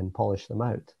along and polish them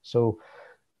out. So,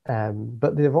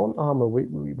 but the Avant armour,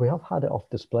 we have had it off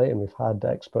display, and we've had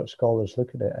expert scholars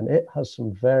look at it, and it has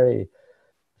some very,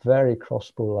 very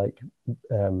crossbow-like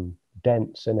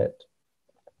dents in it.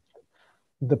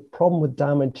 The problem with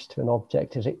damage to an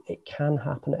object is it can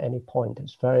happen at any point.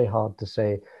 It's very hard to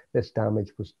say this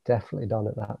damage was definitely done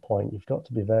at that point. You've got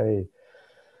to be very,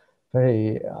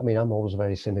 very, I mean, I'm always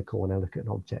very cynical when I look at an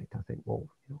object. I think, well,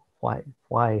 you know,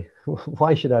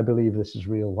 why should I believe this is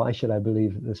real? Why should I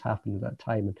believe that this happened at that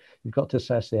time? And you've got to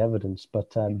assess the evidence.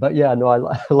 But yeah, no,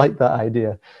 I like that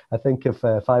idea. I think if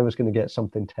I was going to get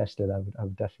something tested, I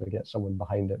would definitely get someone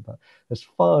behind it. But as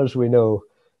far as we know,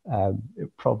 it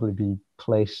would probably be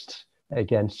placed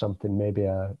against something,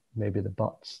 maybe the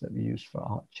butts that we use for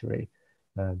archery.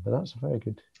 But that's a very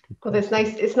good well, it's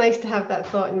nice. It's nice to have that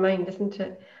thought in mind, isn't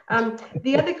it?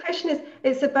 The other question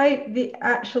is about the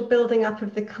actual building up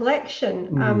of the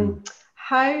collection.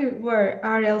 How were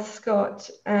R.L. Scott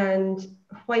and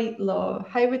Whitelaw?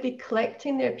 How were they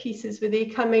collecting their pieces? Were they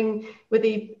coming?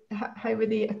 How were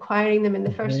they acquiring them in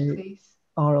the first place?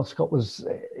 R.L. Scott was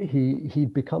he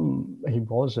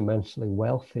was immensely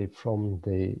wealthy from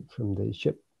the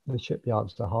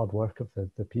shipyards, the hard work of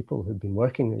the people who'd been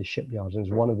working in the shipyards, and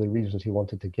it's one of the reasons he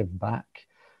wanted to give back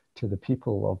to the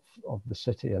people of the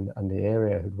city and the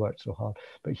area who'd worked so hard.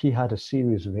 But he had a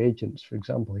series of agents. For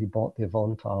example, he bought the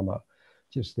Avant armour,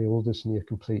 which is the oldest near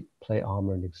complete plate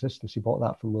armour in existence. He bought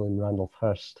that from William Randolph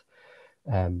Hearst.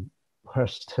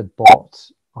 Hearst had bought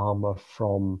armour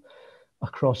from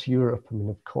across Europe. I mean,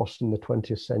 of course, in the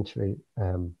 20th century,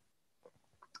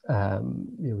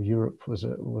 Europe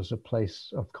was a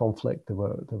place of conflict. There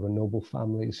were noble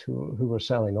families who were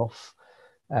selling off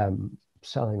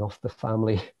the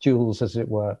family jewels, as it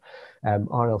were.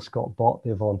 R.L. Scott bought the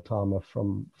Avant armour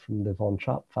from the Von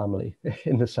Trapp family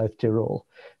in the South Tyrol,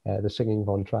 the singing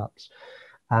Von Trapps.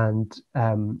 And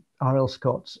R.L.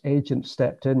 Scott's agent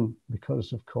stepped in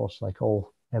because, of course, like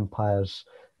all empires,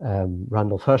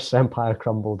 Randolph Hearst's empire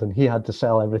crumbled, and he had to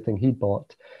sell everything he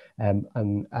bought. And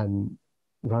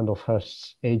Randolph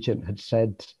Hearst's agent had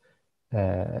said,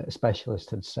 a specialist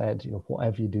had said, you know,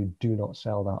 whatever you do, do not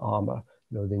sell that armour.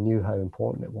 You know, they knew how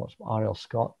important it was. R.L.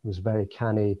 Scott was very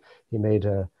canny. He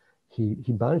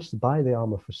managed to buy the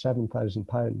armour for £7,000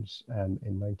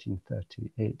 in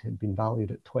 1938. It had been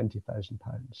valued at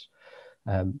 £20,000.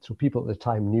 So people at the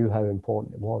time knew how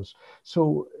important it was.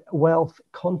 So wealth,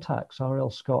 contacts.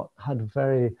 R.L. Scott had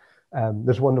very.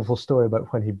 There's a wonderful story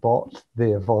about when he bought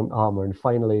the Avant armour, and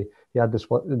finally he had this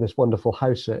wonderful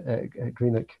house at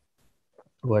Greenock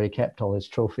where he kept all his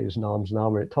trophies and arms and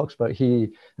armour. It talks about he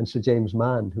and Sir James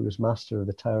Mann, who was master of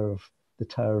the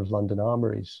Tower of London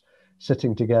Armouries,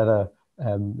 sitting together.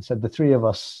 Said the three of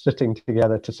us sitting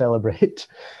together to celebrate.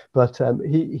 But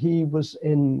he was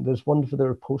in. There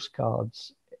were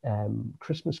postcards,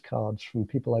 Christmas cards from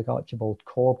people like Archibald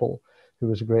Corbel, who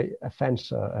was a great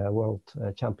fencer, a world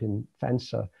champion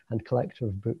fencer and collector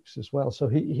of books as well. So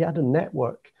he had a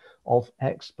network of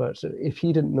experts. If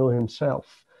he didn't know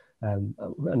himself,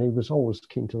 and he was always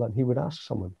keen to learn, he would ask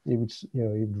someone.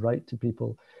 He'd write to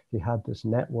people. He had this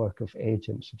network of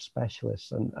agents, of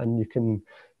specialists, and you can,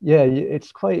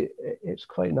 it's quite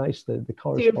nice the correspondence.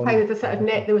 So you're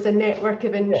finding there was a network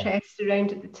of interest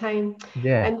around at the time.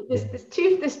 Yeah. And there's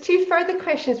two further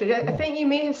questions which I think you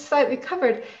may have slightly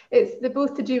covered. They're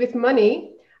both to do with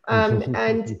money.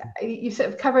 And you sort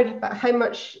of covered about how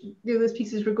much those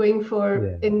pieces were going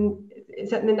for in the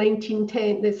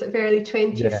 1910s, the sort of early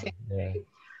 20th century.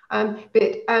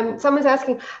 But someone's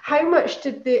asking, how much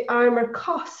did the armour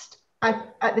cost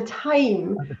at the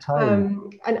time? At the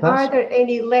time. And are there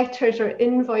any letters or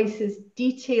invoices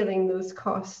detailing those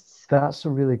costs? That's a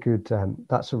really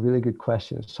good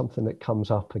question. It's something that comes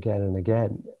up again and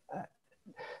again.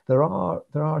 There are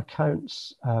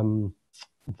accounts.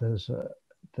 There's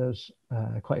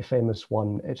quite a famous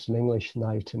one. It's an English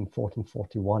knight in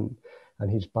 1441,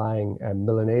 and he's buying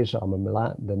Milanese armor.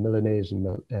 The Milanese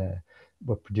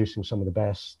were producing some of the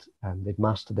best, and they'd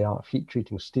mastered the art of heat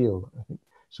treating steel, I think.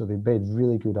 So they made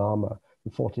really good armor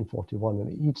in 1441,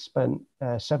 and he'd spent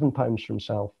 £7 for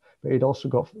himself, but he'd also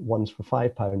got ones for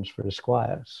 £5 for his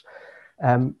squires.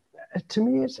 To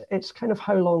me, it's kind of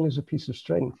how long is a piece of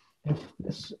string. If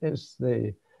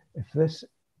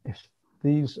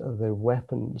these are the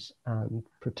weapons and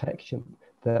protection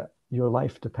that your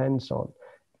life depends on,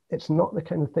 it's not the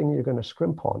kind of thing you're going to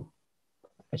scrimp on.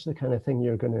 It's the kind of thing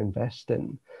you're going to invest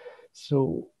in.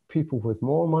 So people with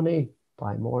more money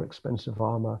buy more expensive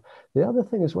armor. The other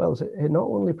thing as well is it not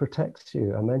only protects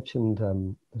you. I mentioned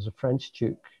there's a French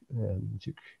Duke,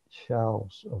 Duke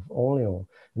Charles of Orleans,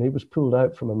 and he was pulled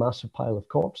out from a massive pile of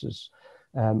corpses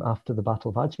after the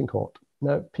Battle of Agincourt.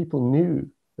 Now, people knew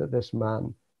that this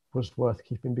man was worth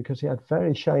keeping because he had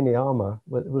very shiny armor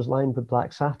that was lined with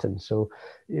black satin. So,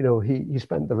 you know, he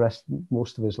spent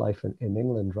most of his life in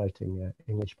England writing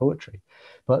English poetry.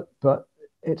 But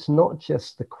it's not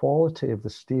just the quality of the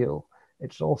steel.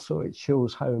 It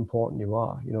shows how important you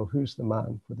are. You know, who's the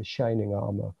man with the shining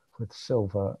armor with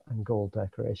silver and gold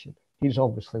decoration? He's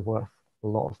obviously worth a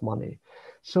lot of money.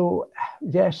 So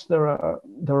yes, there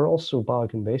are also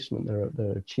bargain basement. There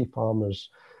are cheap armors.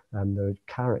 There are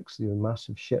carracks, the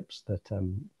massive ships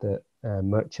that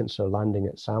merchants are landing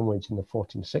at Sandwich in the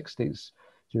 1460s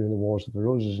during the Wars of the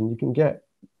Roses. And you can get,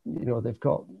 you know, they've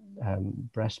got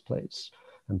breastplates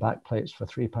and backplates for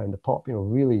 £3 a pop, you know,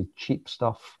 really cheap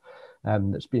stuff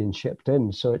that's being shipped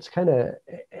in. So it's kind of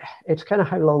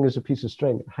how long is a piece of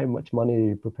string? How much money are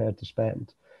you prepared to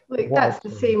spend? Like that's the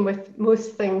same with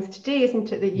most things today,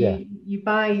 isn't it? That you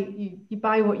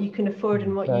buy what you can afford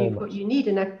and what you need,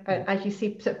 and as you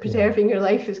say, sort of preserving your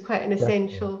life is quite an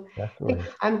essential thing.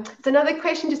 There's another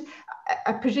question. Just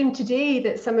I presume today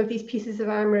that some of these pieces of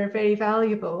armor are very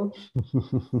valuable,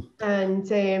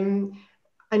 and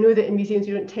I know that in museums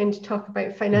we don't tend to talk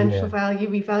about financial value.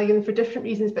 We value them for different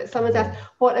reasons, but someone's asked,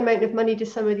 what amount of money do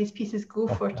some of these pieces go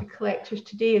for to collectors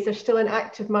today? Is there still an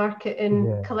active market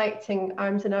in collecting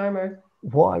arms and armour?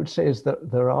 What I would say is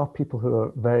that there are people who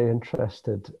are very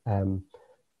interested.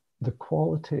 The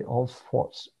quality of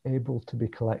what's able to be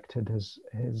collected has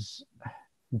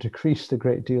decreased a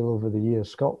great deal over the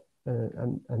years. Scott,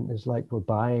 and it's like we're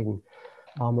buying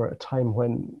armour at a time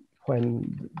when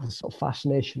the sort of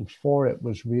fascination for it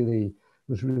was really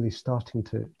starting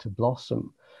to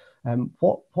blossom.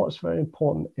 What's very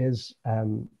important is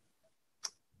that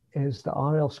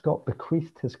R.L. Scott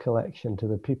bequeathed his collection to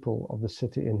the people of the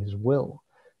city in his will.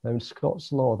 Now, in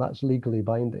Scots law, that's legally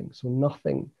binding. So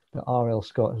nothing that R.L.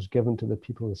 Scott has given to the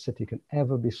people of the city can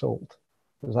ever be sold,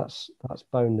 because that's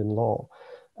bound in law.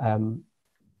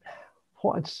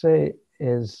 What I'd say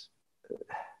is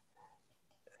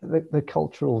the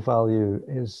cultural value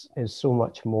is so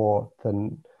much more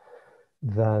than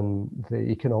the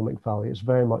economic value. It's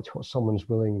very much what someone's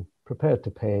prepared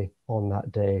to pay on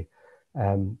that day.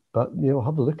 But you know,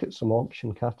 have a look at some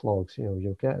auction catalogues. You know,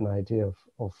 you'll get an idea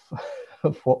of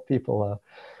of what people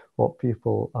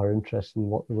are interested in,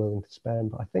 what they're willing to spend.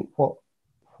 But I think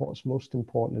what's most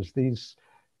important is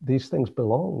these things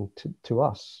belong to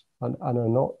us and are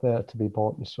not there to be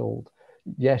bought and sold.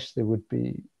 Yes, they would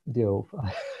be. You know,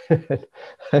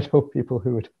 I know people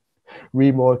who would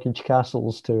remortgage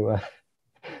castles to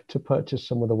purchase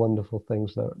some of the wonderful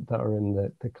things that are in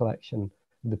the collection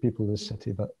of the people of the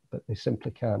city, but they simply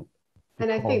can't.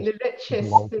 And I think the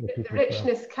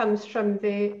richness comes from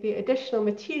the additional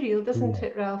material, doesn't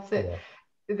it, Ralph? That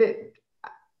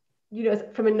you know,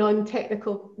 from a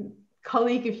non-technical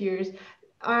colleague of yours,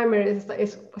 armour is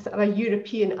sort of a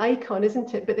European icon,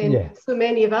 isn't it? But then so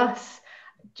many of us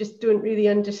just don't really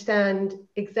understand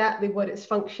exactly what its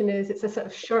function is. It's a sort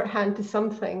of shorthand to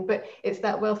something, but it's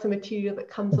that wealth of material that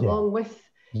comes along with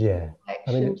the collection.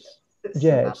 I mean,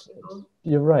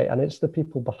 you're right, and it's the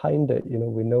people behind it. You know,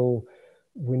 we know,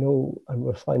 and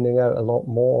we're finding out a lot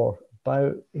more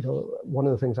about. You know, one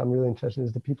of the things I'm really interested in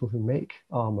is the people who make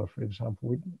armor, for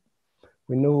example.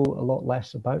 We know a lot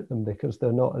less about them because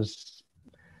they're not as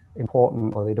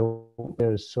important, or they don't,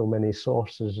 there's so many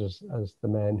sources as the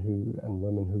men and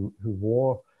women who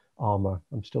wore armor.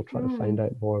 I'm still trying to find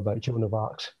out more about Joan of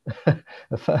Arc.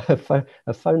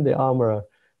 I found the armorer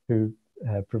who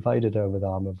provided her with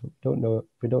armor. But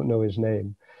we don't know his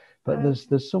name. But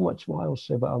there's so much more I will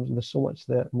say about arms. There's so much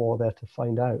more there to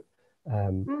find out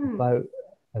about,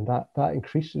 and that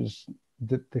increases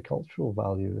the cultural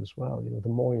value as well. The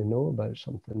more you know about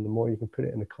something, the more you can put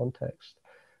it in a context.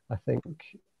 I think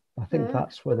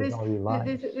that's where the value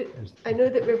lies. I know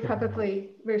that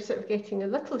we're sort of getting a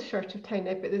little short of time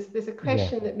now, but there's a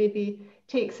question that maybe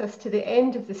takes us to the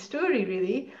end of the story,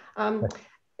 really.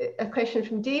 A question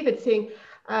from David saying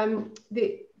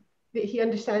that he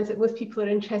understands that most people are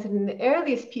interested in the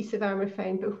earliest piece of armour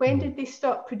found, but when did they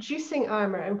stop producing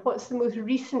armour, and what's the most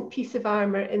recent piece of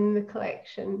armour in the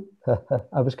collection?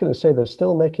 I was going to say they're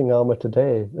still making armour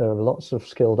today. There are lots of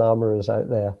skilled armourers out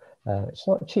there. It's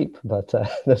not cheap, but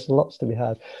there's lots to be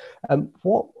had.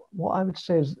 What I would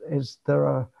say is there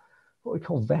are what we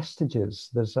call vestiges.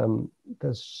 There's and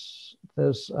there's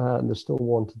still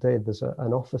one today. There's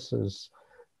an officer's.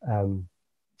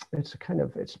 It's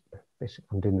basically,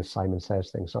 I'm doing the Simon Says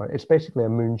thing. Sorry, it's basically a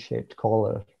moon-shaped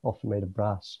collar, often made of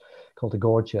brass, called a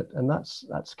gorget, and that's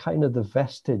kind of the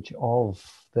vestige of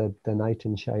the knight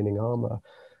in shining armour.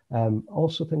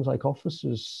 Also things like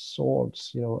officers'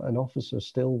 swords. An officer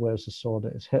still wears a sword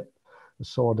at his hip. The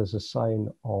sword is a sign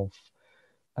of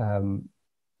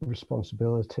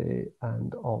responsibility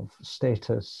and of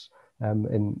status.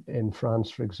 In France,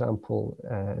 for example,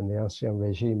 in the Ancien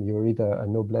Regime, you were either a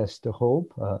noblesse de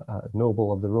robe, a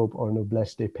noble of the robe, or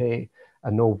noblesse d'épée,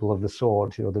 a noble of the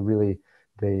sword. The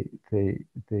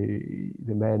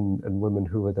men and women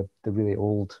who were the really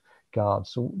old guard.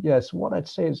 So what I'd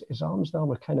say is arms and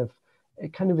armour kind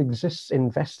of exists in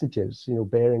vestiges.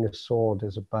 Bearing a sword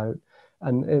is about,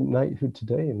 and in knighthood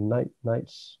today,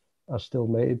 knights are still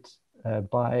made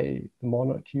by the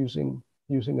monarch using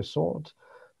a sword.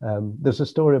 There's a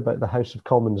story about the House of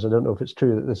Commons. I don't know if it's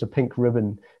true that there's a pink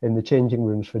ribbon in the changing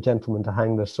rooms for gentlemen to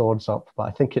hang their swords up, but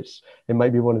I think it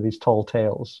might be one of these tall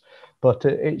tales. But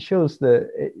it shows the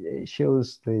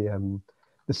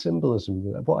symbolism.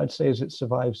 What I'd say is it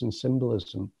survives in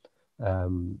symbolism.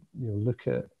 Look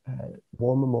at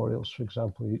war memorials, for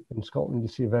example. In Scotland, you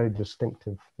see a very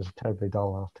distinctive. There's a terribly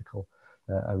dull article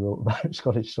I wrote about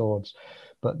Scottish swords,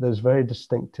 but there's very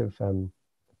distinctive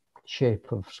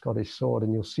shape of Scottish sword,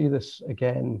 and you'll see this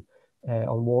again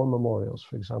on war memorials,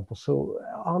 for example. So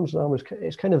arms and armour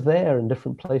is kind of there in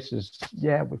different places.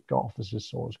 Yeah, we've got officers'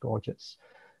 swords, gorgets,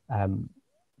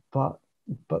 but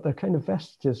they're kind of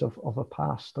vestiges of a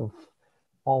past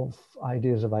of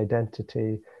ideas of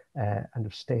identity and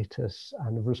of status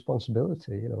and of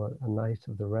responsibility. A knight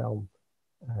of the realm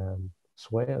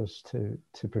swears to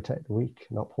protect the weak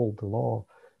and uphold the law.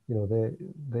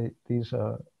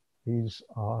 These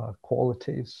are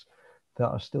qualities that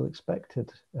are still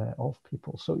expected of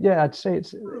people. So yeah, I'd say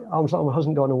arms and armour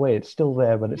hasn't gone away. It's still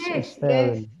there, but it's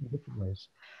there in different ways.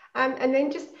 And then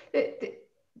just,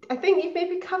 I think you've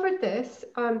maybe covered this,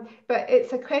 but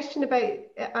it's a question about,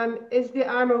 is the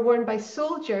armour worn by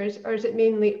soldiers, or is it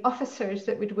mainly officers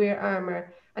that would wear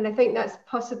armour? And I think that's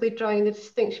possibly drawing the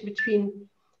distinction between,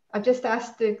 I've just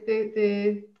asked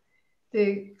the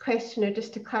questioner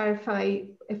just to clarify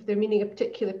if they're meaning a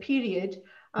particular period.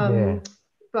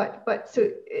 But so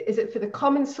is it for the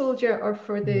common soldier or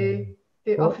for the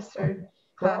officer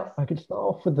class? Well, I could start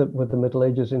off with the Middle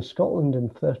Ages. In Scotland in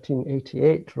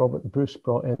 1388, Robert Bruce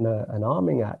brought in an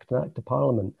arming act, an act of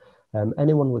parliament.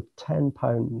 Anyone with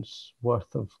 £10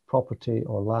 worth of property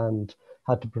or land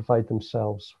had to provide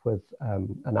themselves with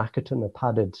an accaton, a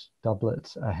padded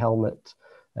doublet, a helmet,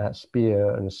 a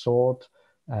spear and a sword.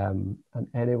 And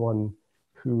anyone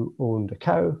who owned a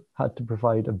cow had to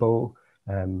provide a bow.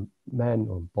 Men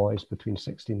or boys between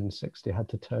 16 and 60 had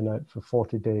to turn out for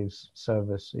 40 days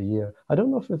service a year. I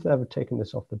don't know if we've ever taken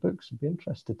this off the books. I'd be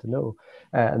interested to know.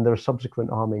 And there are subsequent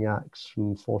arming acts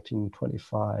from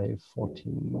 1425,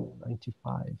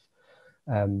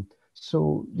 1495.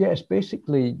 So yes,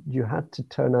 basically you had to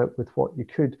turn out with what you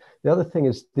could. The other thing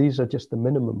is these are just the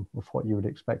minimum of what you would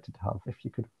expect it to have. If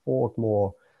you could afford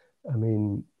more, I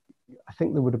mean, I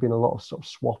think there would have been a lot of sort of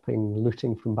swapping,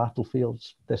 looting from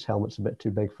battlefields. This helmet's a bit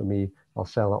too big for me. I'll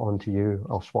sell it on to you.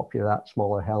 I'll swap you that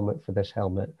smaller helmet for this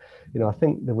helmet. I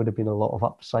think there would have been a lot of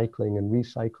upcycling and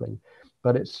recycling.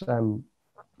 But it's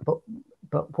but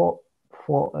what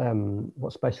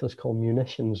specialists call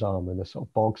munitions armor, the sort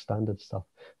of bog standard stuff,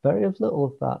 very little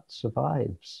of that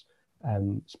survives.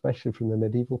 Especially from the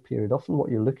medieval period. Often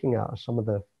what you're looking at are some of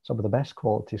the best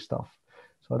quality stuff.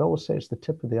 So I'd always say it's the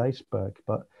tip of the iceberg,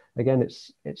 but again,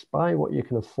 it's by what you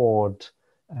can afford.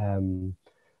 One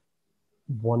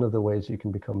of the ways you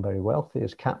can become very wealthy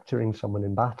is capturing someone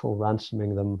in battle,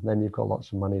 ransoming them. Then you've got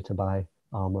lots of money to buy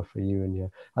armour for you and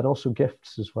your. And also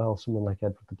gifts as well. Someone like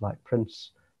Edward the Black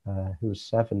Prince, who was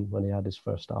 7 when he had his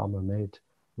first armour made.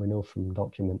 We know from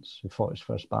documents he fought his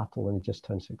first battle when he just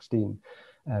turned 16.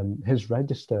 His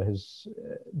register, his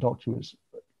documents,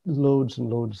 loads and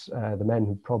loads. The men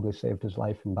who probably saved his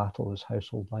life in battle, his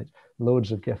household lights,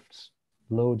 loads of gifts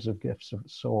of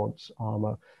swords,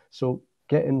 armour. So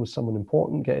get in with someone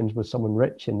important, get in with someone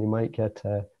rich, and you might get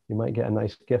a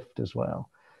nice gift as well.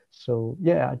 So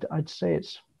yeah, I'd say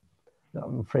it's.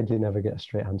 I'm afraid you never get a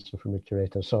straight answer from a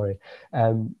curator, sorry.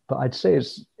 But I'd say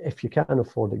it's, if you can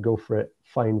afford it, go for it,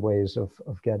 find ways of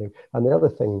getting. And the other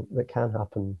thing that can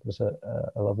happen is a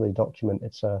lovely document.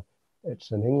 It's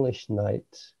an English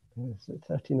knight, is it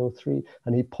 1303?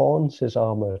 And he pawns his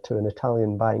armour to an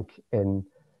Italian bank in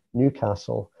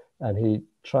Newcastle, and he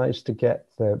tries to get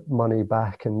the money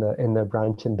back in their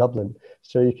branch in Dublin.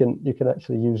 So you can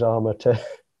actually use armour to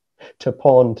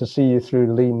pawn to see you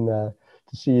through lean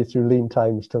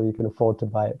times till you can afford to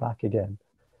buy it back again,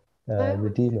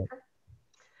 redeem it.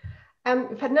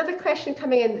 We've had another question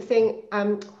coming in saying,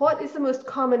 what is the most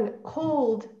common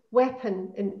cold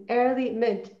weapon in early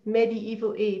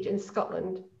medieval age in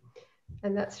Scotland?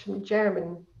 And that's from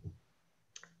German.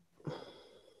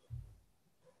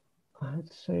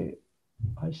 I'd say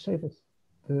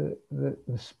the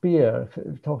spear. If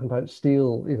we're talking about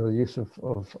steel, the use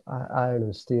of iron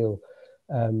and steel.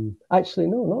 Actually,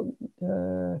 no, not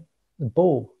the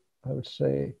bow. I would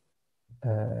say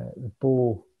the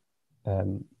bow.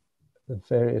 The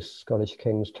various Scottish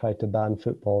kings tried to ban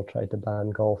football, tried to ban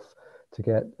golf, to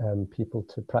get people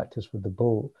to practice with the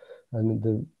bow. And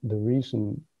the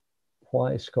reason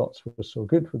why Scots were so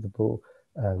good with the bow,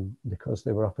 because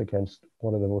they were up against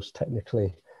one of the most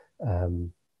technically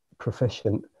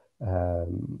proficient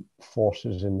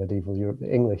forces in medieval Europe,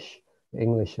 the English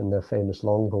and their famous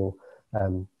longbow.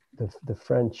 The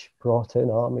French brought in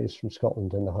armies from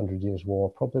Scotland in the 100 Years' War,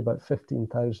 probably about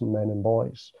 15,000 men and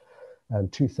boys,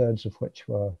 and 2/3 of which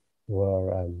were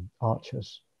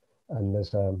archers. And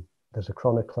there's a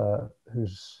chronicler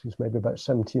who's maybe about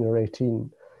 17 or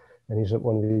 18, and he's at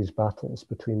one of these battles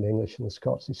between the English and the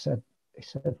Scots. He said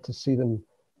to see them,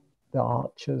 the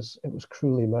archers, it was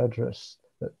cruelly murderous,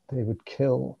 that they would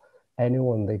kill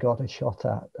anyone they got a shot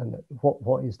at. And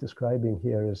what he's describing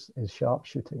here is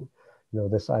sharpshooting.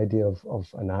 This idea of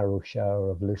an arrow shower,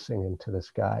 of loosing into the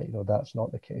sky. That's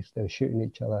not the case. They're shooting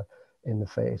each other in the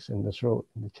face, in the throat,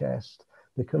 in the chest,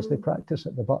 because they practice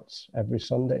at the butts every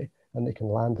Sunday, and they can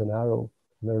land an arrow.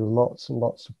 And there are lots and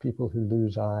lots of people who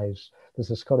lose eyes. There's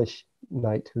a Scottish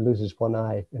knight who loses one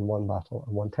eye in one battle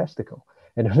and one testicle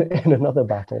in another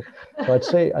battle. So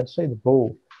I'd say the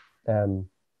bow, and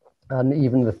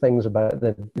even the things about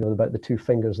the 2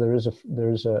 fingers. There is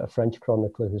a French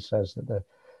chronicler who says that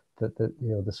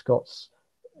the Scots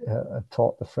have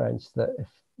taught the French that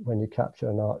when you capture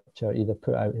an archer, either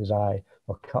put out his eye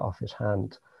or cut off his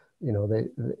hand.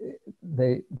 They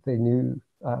knew.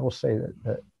 I will say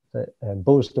that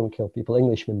bows don't kill people.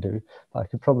 Englishmen do, but I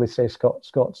could probably say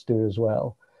Scots do as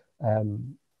well.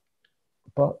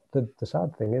 But the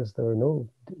sad thing is there are no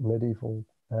medieval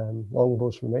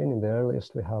longbows remaining. The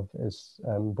earliest we have is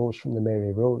bows from the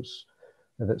Mary Rose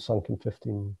that sunk in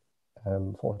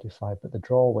 1545. But the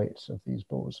draw weights of these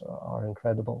bows are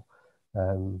incredible.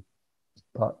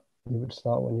 But you would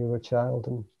start when you were a child,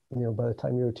 and by the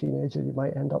time you're a teenager, you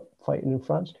might end up fighting in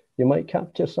France. You might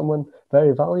capture someone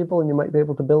very valuable, and you might be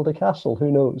able to build a castle.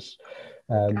 Who knows?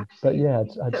 But yeah,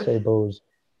 I'd say bows.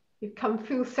 You've come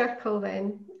full circle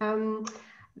then.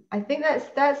 I think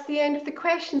that's the end of the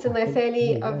questions, unless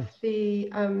any of the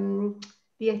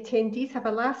attendees have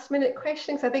a last-minute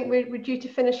question, because I think we're due to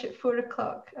finish at 4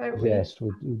 o'clock, aren't we? Yes,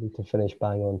 we need to finish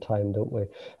bang on time, don't we?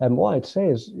 And what I'd say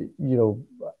is,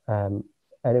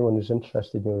 anyone who's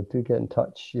interested, do get in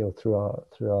touch, through our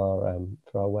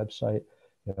website.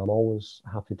 I'm always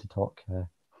happy to talk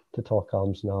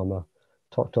arms and armour,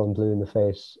 talk till I'm blue in the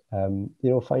face.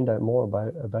 Find out more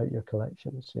about your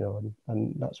collections.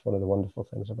 And that's one of the wonderful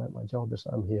things about my job, is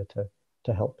that I'm here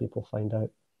to help people find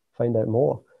out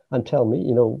more, and tell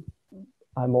me.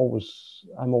 I'm always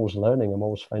learning. I'm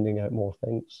always finding out more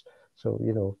things. So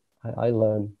I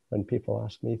learn when people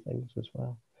ask me things as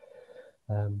well.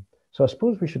 So I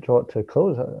suppose we should draw it to a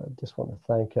close. I just want to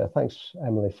thanks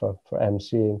Emily for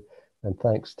emceeing, and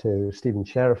thanks to Stephen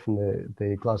Sheriff and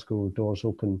the Glasgow Doors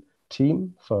Open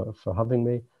team for having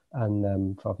me,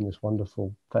 and for having this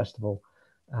wonderful festival.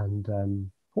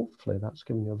 And hopefully that's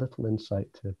given you a little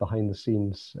insight to behind the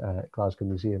scenes at Glasgow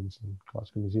Museums and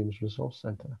Glasgow Museums Resource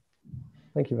Centre.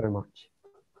 Thank you very much.